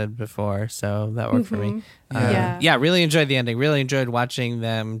 like I said before. So that worked for me. Really enjoyed the ending. Really enjoyed watching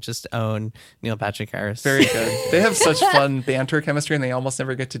them just own Neil Patrick Harris. Very good. They have such fun banter chemistry, and they almost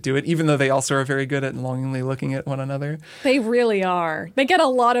never get to do it, even though they also are very good at longingly looking at one another. They really are. They get a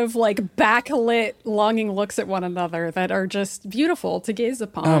lot of like backlit, longing looks at one another that are just beautiful to gaze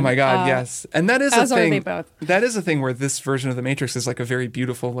upon. Oh my God, yes. And that is as a thing. are they both. That is a thing where this version of the Matrix is like a very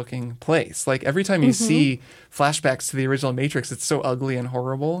beautiful looking place. Like every time you see flashbacks to the original Matrix, it's so ugly and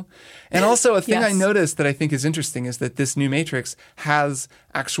horrible. And also a thing I noticed that I think is interesting is that this new Matrix has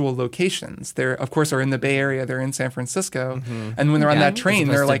actual locations. They're, of course, are in the Bay Area. They're in San Francisco. And when they're on that train,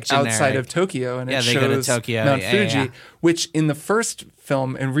 they're like outside of Tokyo. And it they go to shows Tokyo. Mount Fuji, which in the first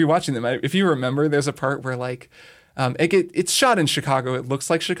film, and rewatching them, if you remember, there's a part where like, it's shot in Chicago. It looks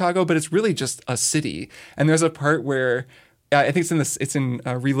like Chicago, but it's really just a city. And there's a part where I think it's in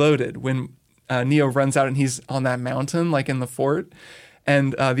Reloaded when Neo runs out and he's on that mountain, like in the fort.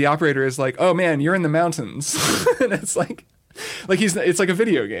 And the operator is like, "Oh man, you're in the mountains," and it's like it's like a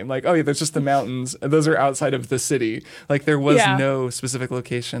video game. Like, oh yeah, there's just the mountains. Those are outside of the city. Like there was no specific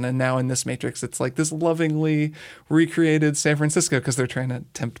location. And now in this Matrix, it's like this lovingly recreated San Francisco because they're trying to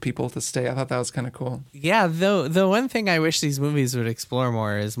tempt people to stay. I thought that was kind of cool. Yeah, though the one thing I wish these movies would explore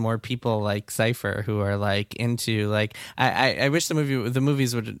more is more people like Cypher who are like into like I wish the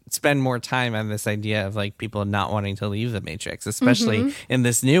movies would spend more time on this idea of like people not wanting to leave the Matrix, especially in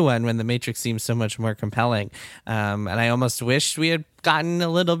this new one when the Matrix seems so much more compelling. And I almost wish we had gotten a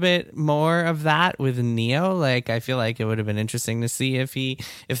little bit more of that with Neo. Like I feel like it would have been interesting to see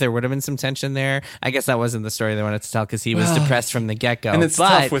if there would have been some tension there. I guess that wasn't the story they wanted to tell because he was depressed from the get-go. And it's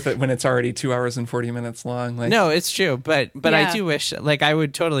tough with it when it's already 2 hours and 40 minutes long. Like, no, it's true. But I do wish, like, I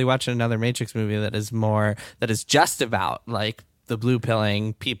would totally watch another Matrix movie that is just about like the blue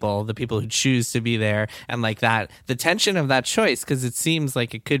pilling people, the people who choose to be there, and like that, the tension of that choice, because it seems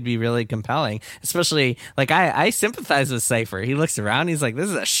like it could be really compelling. Especially like I sympathize with Cypher. He looks around, he's like, this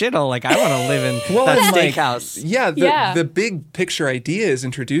is a shithole. Like I want to live in that steakhouse. The big picture idea is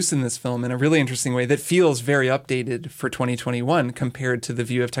introduced in this film in a really interesting way that feels very updated for 2021 compared to the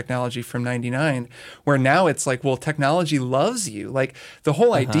view of technology from 99, where now it's like, well, technology loves you. Like the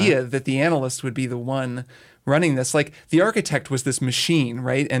whole idea that the analyst would be the one running this, like the architect was this machine,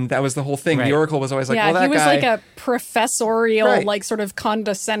 right? And that was the whole thing. Right. The Oracle was always like, well, that guy... he was like a professorial, like sort of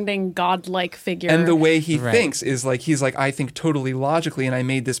condescending, godlike figure. And the way he thinks is like, he's like, I think totally logically, and I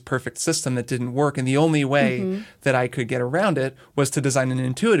made this perfect system that didn't work. And the only way that I could get around it was to design an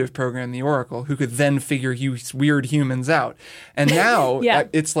intuitive program, the Oracle, who could then figure you weird humans out. And now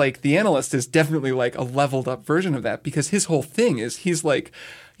it's like the analyst is definitely like a leveled up version of that, because his whole thing is he's like,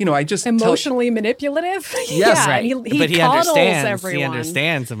 you know, I just emotionally manipulative. Yes, right. But he understands everyone. He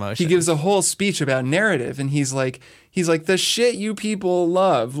understands emotion. He gives a whole speech about narrative, and he's like the shit you people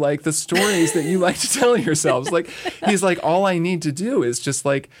love, like the stories that you like to tell yourselves. Like he's like, all I need to do is just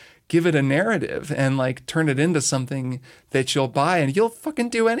like give it a narrative and like turn it into something that you'll buy, and you'll fucking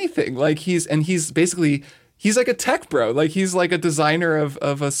do anything. Like he's basically he's like a tech bro. Like he's like a designer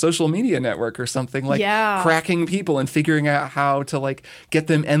of a social media network or something, like cracking people and figuring out how to like get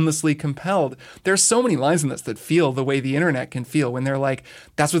them endlessly compelled. There's so many lines in this that feel the way the internet can feel when they're like,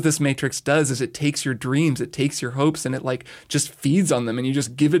 that's what this Matrix does is it takes your dreams, it takes your hopes, and it like just feeds on them and you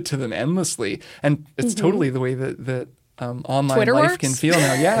just give it to them endlessly. And it's totally the way that online Twitter life works? can feel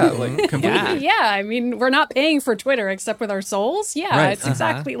now. Yeah, like completely. Yeah, I mean, we're not paying for Twitter except with our souls. Yeah, Right. it's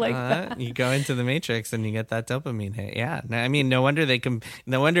exactly like that. You go into the Matrix and you get that dopamine hit. Yeah. I mean, no wonder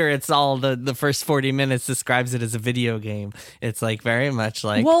no wonder it's all the first 40 minutes describes it as a video game. It's like very much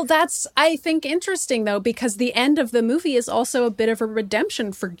like. Well, that's, I think, interesting, though, because the end of the movie is also a bit of a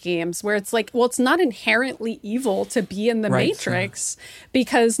redemption for games where it's like, well, it's not inherently evil to be in the Matrix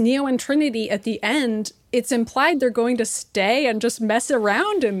because Neo and Trinity at the end, it's implied they're going to stay and just mess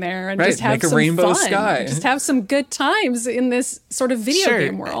around in there and just have make a some rainbow fun. sky. Just have some good times in this sort of video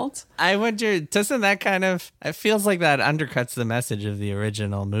game world. I wonder, doesn't that kind of, it feels like that undercuts the message of the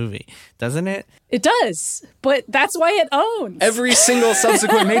original movie, doesn't it? It does, but that's why it owns. Every single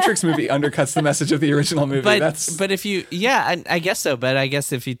subsequent Matrix movie undercuts the message of the original movie. But if you, I guess so. But I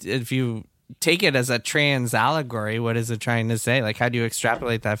guess if you take it as a trans allegory, what is it trying to say? Like, how do you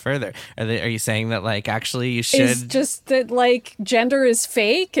extrapolate that further? Are you saying that like actually you should? It's just that like gender is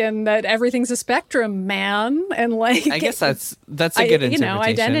fake and that everything's a spectrum, man, and like I guess that's a good interpretation.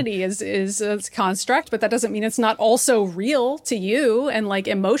 Identity is a construct, but that doesn't mean it's not also real to you and like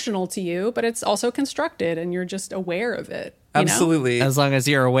emotional to you, but it's also constructed and you're just aware of it. Absolutely. As long as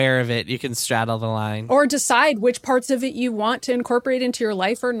you're aware of it, you can straddle the line. Or decide which parts of it you want to incorporate into your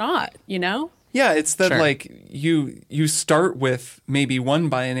life or not, you know? Yeah, it's that like you start with maybe one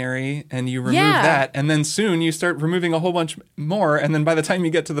binary and you remove that, and then soon you start removing a whole bunch more, and then by the time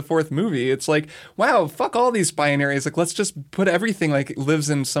you get to the fourth movie, it's like, wow, fuck all these binaries. Like, let's just put everything like lives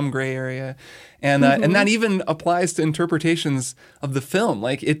in some gray area, and and that even applies to interpretations of the film.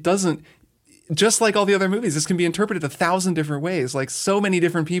 Like, it doesn't. Just like all the other movies, this can be interpreted 1,000 different ways. Like so many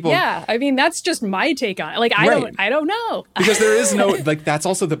different people. Yeah, I mean that's just my take on it. Like I don't know because there is no like that's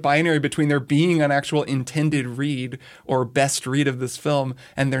also the binary between there being an actual intended read or best read of this film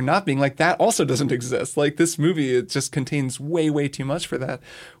and there not being. Like that also doesn't exist. Like this movie, it just contains way too much for that,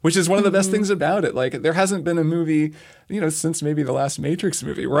 which is one of the best things about it. Like there hasn't been a movie, since maybe the last Matrix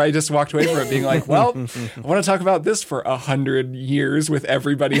movie where I just walked away from it being like, well, I want to talk about this for 100 years with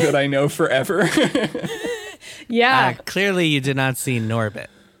everybody that I know forever. Yeah. Clearly you did not see Norbit.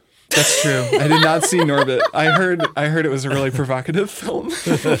 That's true. I did not see Norbit. I heard it was a really provocative film.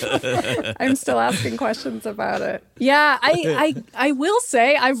 I'm still asking questions about it. Yeah, I will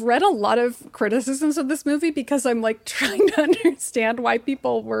say I've read a lot of criticisms of this movie because I'm like trying to understand why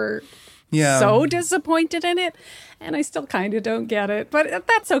people were so disappointed in it. And I still kind of don't get it, but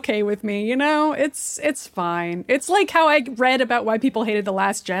that's okay with me, It's fine. It's like how I read about why people hated The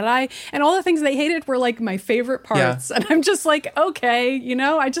Last Jedi, and all the things they hated were like my favorite parts. Yeah. And I'm just like, okay,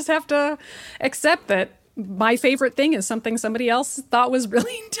 I just have to accept that my favorite thing is something somebody else thought was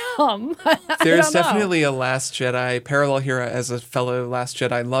really dumb. There's definitely a Last Jedi parallel here as a fellow Last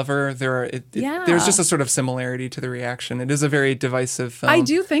Jedi lover. There's just a sort of similarity to the reaction. It is a very divisive film. I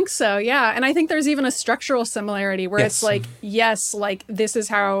do think so, yeah. And I think there's even a structural similarity where it's like, yes, like this is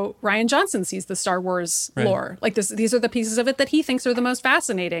how Rian Johnson sees the Star Wars lore. Like these are the pieces of it that he thinks are the most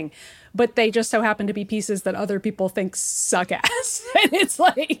fascinating. But they just so happen to be pieces that other people think suck ass. And it's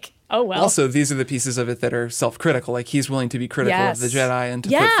like, oh, well. Also, these are the pieces of it that are self-critical. Like, he's willing to be critical of the Jedi and to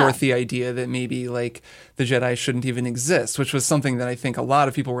put forth the idea that maybe, like, the Jedi shouldn't even exist, which was something that I think a lot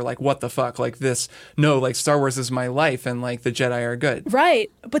of people were like, what the fuck? Like, Star Wars is my life, and, like, the Jedi are good.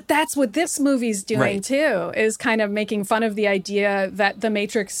 Right. But that's what this movie's doing, too, is kind of making fun of the idea that the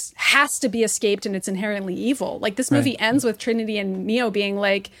Matrix has to be escaped and it's inherently evil. Like, this movie ends with Trinity and Neo being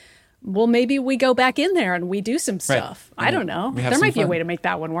like, well, maybe we go back in there and we do some stuff. I don't know. There might be a way to make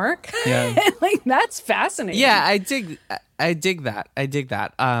that one work. Yeah. Like, that's fascinating. Yeah, I dig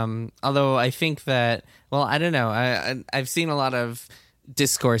that. Although I think that, well, I don't know. I've seen a lot of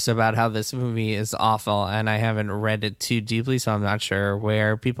discourse about how this movie is awful, and I haven't read it too deeply, so I'm not sure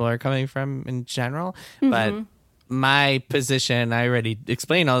where people are coming from in general. But my position, I already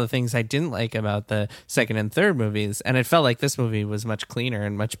explained all the things I didn't like about the second and third movies, and it felt like this movie was much cleaner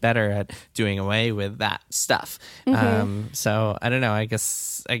and much better at doing away with that stuff. So I don't know. I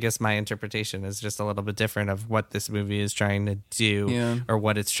guess my interpretation is just a little bit different of what this movie is trying to do or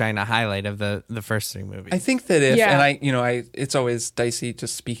what it's trying to highlight of the first three movies. I think that and it's always dicey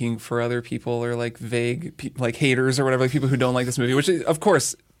just speaking for other people or like vague like haters or whatever, like people who don't like this movie, which of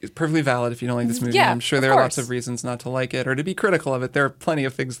course is perfectly valid if you don't like this movie. Yeah, I'm sure there are lots of reasons not to like it or to be critical of it. There are plenty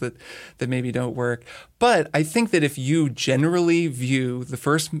of things that maybe don't work. But I think that if you generally view the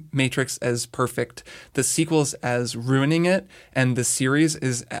first Matrix as perfect, the sequels as ruining it, and the series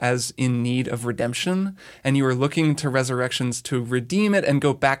is as in need of redemption, and you are looking to Resurrections to redeem it and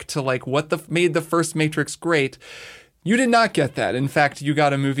go back to like what made the first Matrix great, you did not get that. In fact, you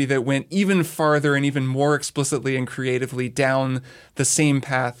got a movie that went even farther and even more explicitly and creatively down the same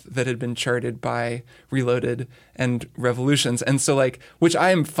path that had been charted by Reloaded and Revolutions. And so like, which I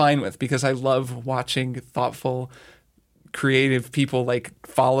am fine with because I love watching thoughtful, creative people like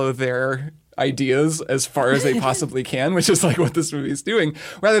follow their ideas as far as they possibly can, which is like what this movie is doing,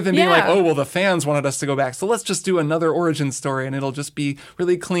 rather than being like, oh, well, the fans wanted us to go back, so let's just do another origin story and it'll just be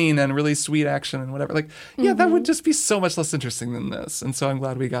really clean and really sweet action and whatever. Like, yeah, that would just be so much less interesting than this. And so I'm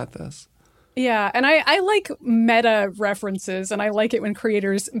glad we got this. Yeah, and I like meta references, and I like it when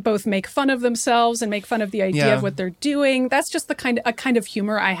creators both make fun of themselves and make fun of the idea of what they're doing. That's just a kind of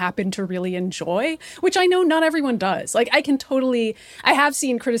humor I happen to really enjoy, which I know not everyone does. Like, I have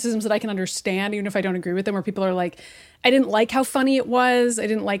seen criticisms that I can understand, even if I don't agree with them, where people are like, I didn't like how funny it was, I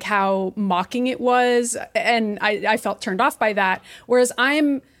didn't like how mocking it was, and I felt turned off by that. Whereas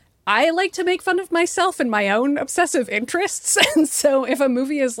I like to make fun of myself and my own obsessive interests. And so if a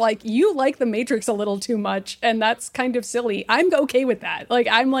movie is like, you like The Matrix a little too much, and that's kind of silly, I'm okay with that. Like,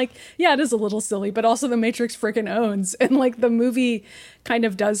 I'm like, yeah, it is a little silly, but also The Matrix freaking owns. And like, the movie kind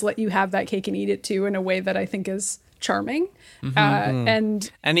of does let you have that cake and eat it too in a way that I think is charming.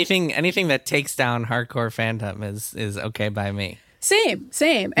 And anything that takes down hardcore fandom is okay by me. Same.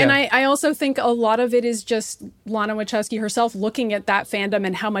 Yeah. And I also think a lot of it is just Lana Wachowski herself looking at that fandom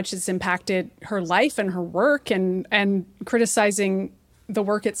and how much it's impacted her life and her work and criticizing the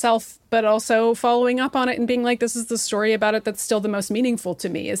work itself, but also following up on it and being like, this is the story about it that's still the most meaningful to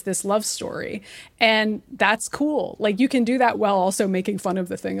me, is this love story. And that's cool. Like, you can do that while also making fun of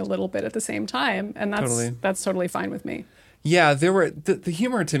the thing a little bit at the same time. And that's totally fine with me. Yeah, there were the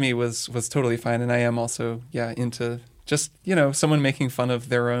humor to me was totally fine. And I am also, into just, someone making fun of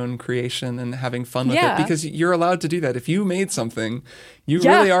their own creation and having fun with it, because you're allowed to do that. If you made something, you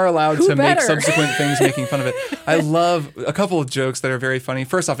really are allowed to make subsequent things making fun of it. I love a couple of jokes that are very funny.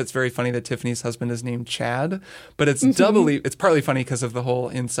 First off, it's very funny that Tiffany's husband is named Chad, but it's it's partly funny because of the whole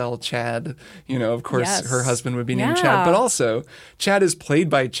incel Chad. Of course, her husband would be named Chad, but also Chad is played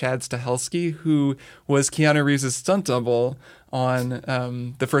by Chad Stahelski, who was Keanu Reeves' stunt double on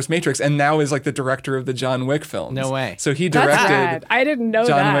the first Matrix, and now is like the director of the John Wick films. No way. So he directed I didn't know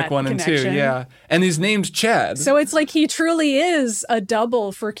John that Wick 1 and 2, connection. and he's named Chad. So it's like he truly is a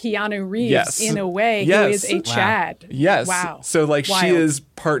double for Keanu Reeves in a way, who is a Chad. Yes. Wow. So like Wild. she is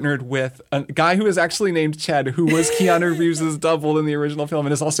partnered with a guy who is actually named Chad, who was Keanu Reeves' double in the original film,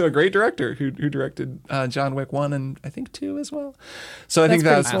 and is also a great director who directed John Wick 1 and I think 2 as well. So I think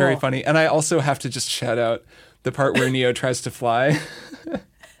that's very funny. And I also have to just shout out the part where Neo tries to fly.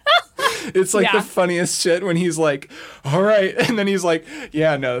 It's like the funniest shit when he's like, all right. And then he's like,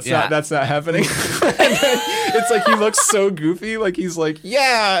 yeah, no, that's not happening. And then it's like he looks so goofy. Like he's like,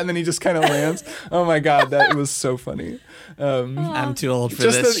 yeah. And then he just kind of lands. Oh my God, that was so funny. I'm too old for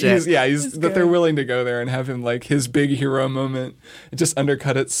just this shit. He's that they're willing to go there and have him like his big hero moment, just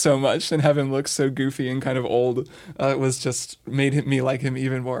undercut it so much and have him look so goofy and kind of old. It was just made me like him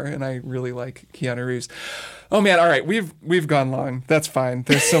even more. And I really like Keanu Reeves. Oh man, all right, we've gone long. That's fine.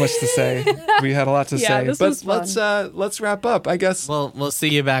 There's so much to say. We had a lot to say, but let's wrap up, I guess. We'll see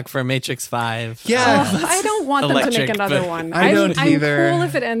you back for Matrix 5. Yeah, I don't want them to make another one. I don't either. I'm cool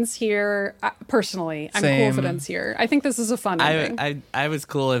if it ends here. Personally, I'm cool if it ends here. I think this is a fun ending. I was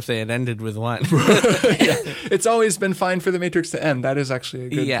cool if they had ended with one. It's always been fine for the Matrix to end. That is actually a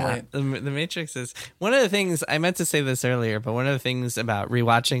good point. The Matrix is one of the things. I meant to say this earlier, but one of the things about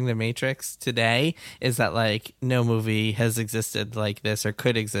rewatching the Matrix today is that like no movie has existed like this or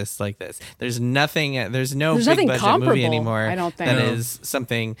could exist like this. There's no big budget movie anymore. I don't think that is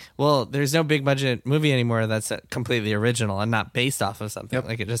something. Well, there's no big budget movie anymore that's completely original and not based off of something.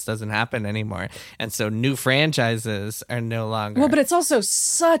 Like it just doesn't happen anymore. And so new franchises are no longer. Well, but it's also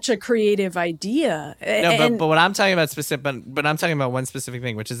such a creative idea. No, but what I'm talking about but I'm talking about one specific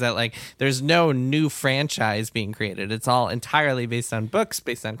thing, which is that like there's no new franchise being created. It's all entirely based on books,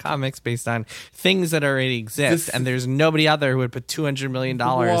 based on comics, based on things that already exist. And there's nobody out there who would put $200 million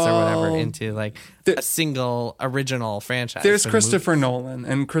or whatever into like a single original franchise. There's Christopher Nolan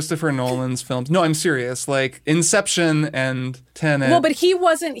and Christopher Nolan's films. No, I'm serious. Like Inception and Tenet. Well, but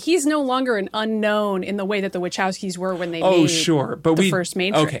he's no longer an unknown in the way that the Wachowskis were when they made the first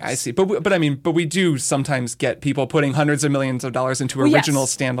Matrix. Okay, I see. But we do sometimes get people putting hundreds of millions of dollars into original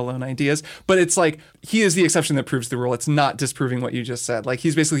standalone ideas. But it's like, he is the exception that proves the rule. It's not disproving what you just said. Like,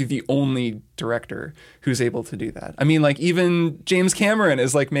 he's basically the only director who's able to do that. I mean, like, even James Cameron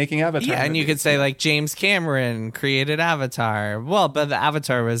is like making Avatar. Yeah, and you could say like James Cameron created Avatar. Well, but the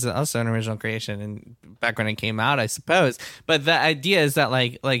Avatar was also an original creation and back when it came out, I suppose. But the idea is that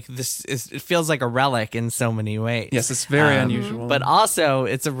like this it feels like a relic in so many ways. Yes, it's very unusual. But also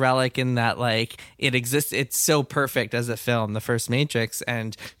it's a relic in that like it exists. It's so perfect as a film, the first Matrix,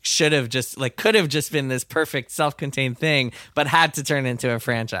 and could have just been this perfect self-contained thing, but had to turn into a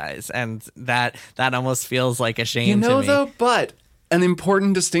franchise, and that almost feels like a shame to me. Though, but an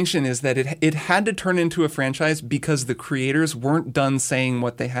important distinction is that it had to turn into a franchise because the creators weren't done saying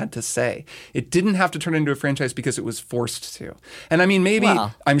what they had to say. It didn't have to turn into a franchise because it was forced to. And I mean,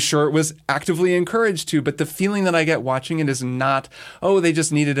 I'm sure it was actively encouraged to, but the feeling that I get watching it is not, they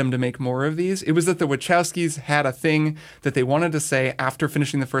just needed him to make more of these. It was that the Wachowskis had a thing that they wanted to say after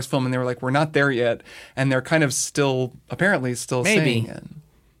finishing the first film, and they were like, we're not there yet. And they're kind of apparently still saying it.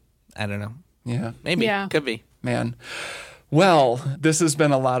 I don't know. Yeah. Maybe. Yeah. Could be. Man. Well, this has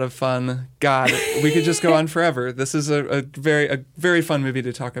been a lot of fun. God, we could just go on forever. This is a very fun movie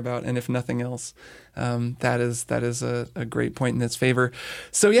to talk about, and if nothing else, that is a great point in its favor.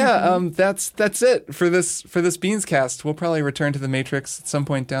 So yeah, that's it for this Beanscast. We'll probably return to The Matrix at some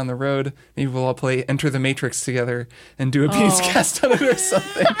point down the road. Maybe we'll all play Enter the Matrix together and do a Beanscast on it or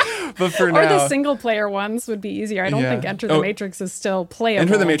something. But for now, or the single player ones would be easier. I don't think Enter the Matrix is still playable.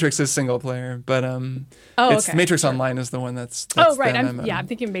 Enter the Matrix is single player, but Matrix Online is the one that's right. I'm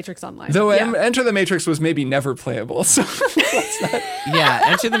thinking Matrix Online. Though Enter the Matrix was maybe never playable. So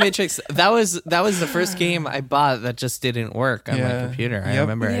Enter the Matrix. That was the first game I bought that just didn't work on my computer. I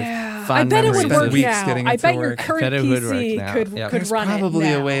remember. I bet it would work now. I bet your current PC could run it.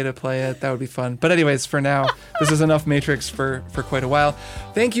 Probably a way to play it. That would be fun. But anyways, for now, this is enough Matrix for quite a while.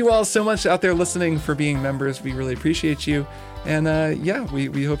 Thank you all so much out there listening for being members. We really appreciate you. And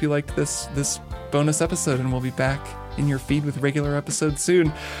we hope you liked this bonus episode, and we'll be back in your feed with regular episodes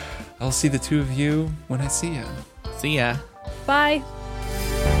soon. I'll see the two of you when I see you. See ya. Bye.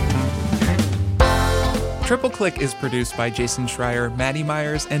 Triple Click is produced by Jason Schreier, Maddie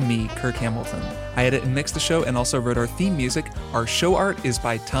Myers, and me, Kirk Hamilton. I edit and mix the show and also wrote our theme music. Our show art is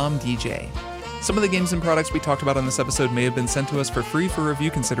by Tom DJ. Some of the games and products we talked about on this episode may have been sent to us for free for review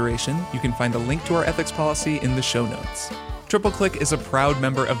consideration. You can find a link to our ethics policy in the show notes. Triple Click is a proud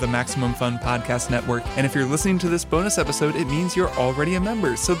member of the Maximum Fun Podcast Network, and if you're listening to this bonus episode, it means you're already a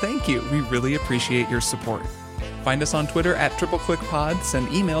member, so thank you. We really appreciate your support. Find us on Twitter at TripleClickPod,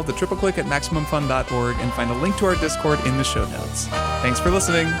 send email to tripleclick@MaximumFun.org, and find a link to our Discord in the show notes. Thanks for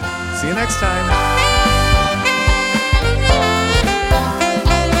listening. See you next time.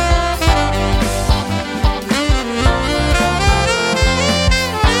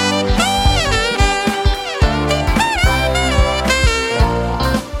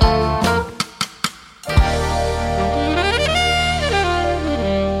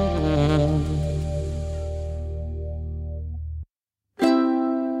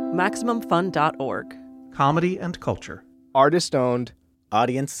 MaximumFun.org. Comedy and culture. Artist owned.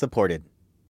 Audience supported.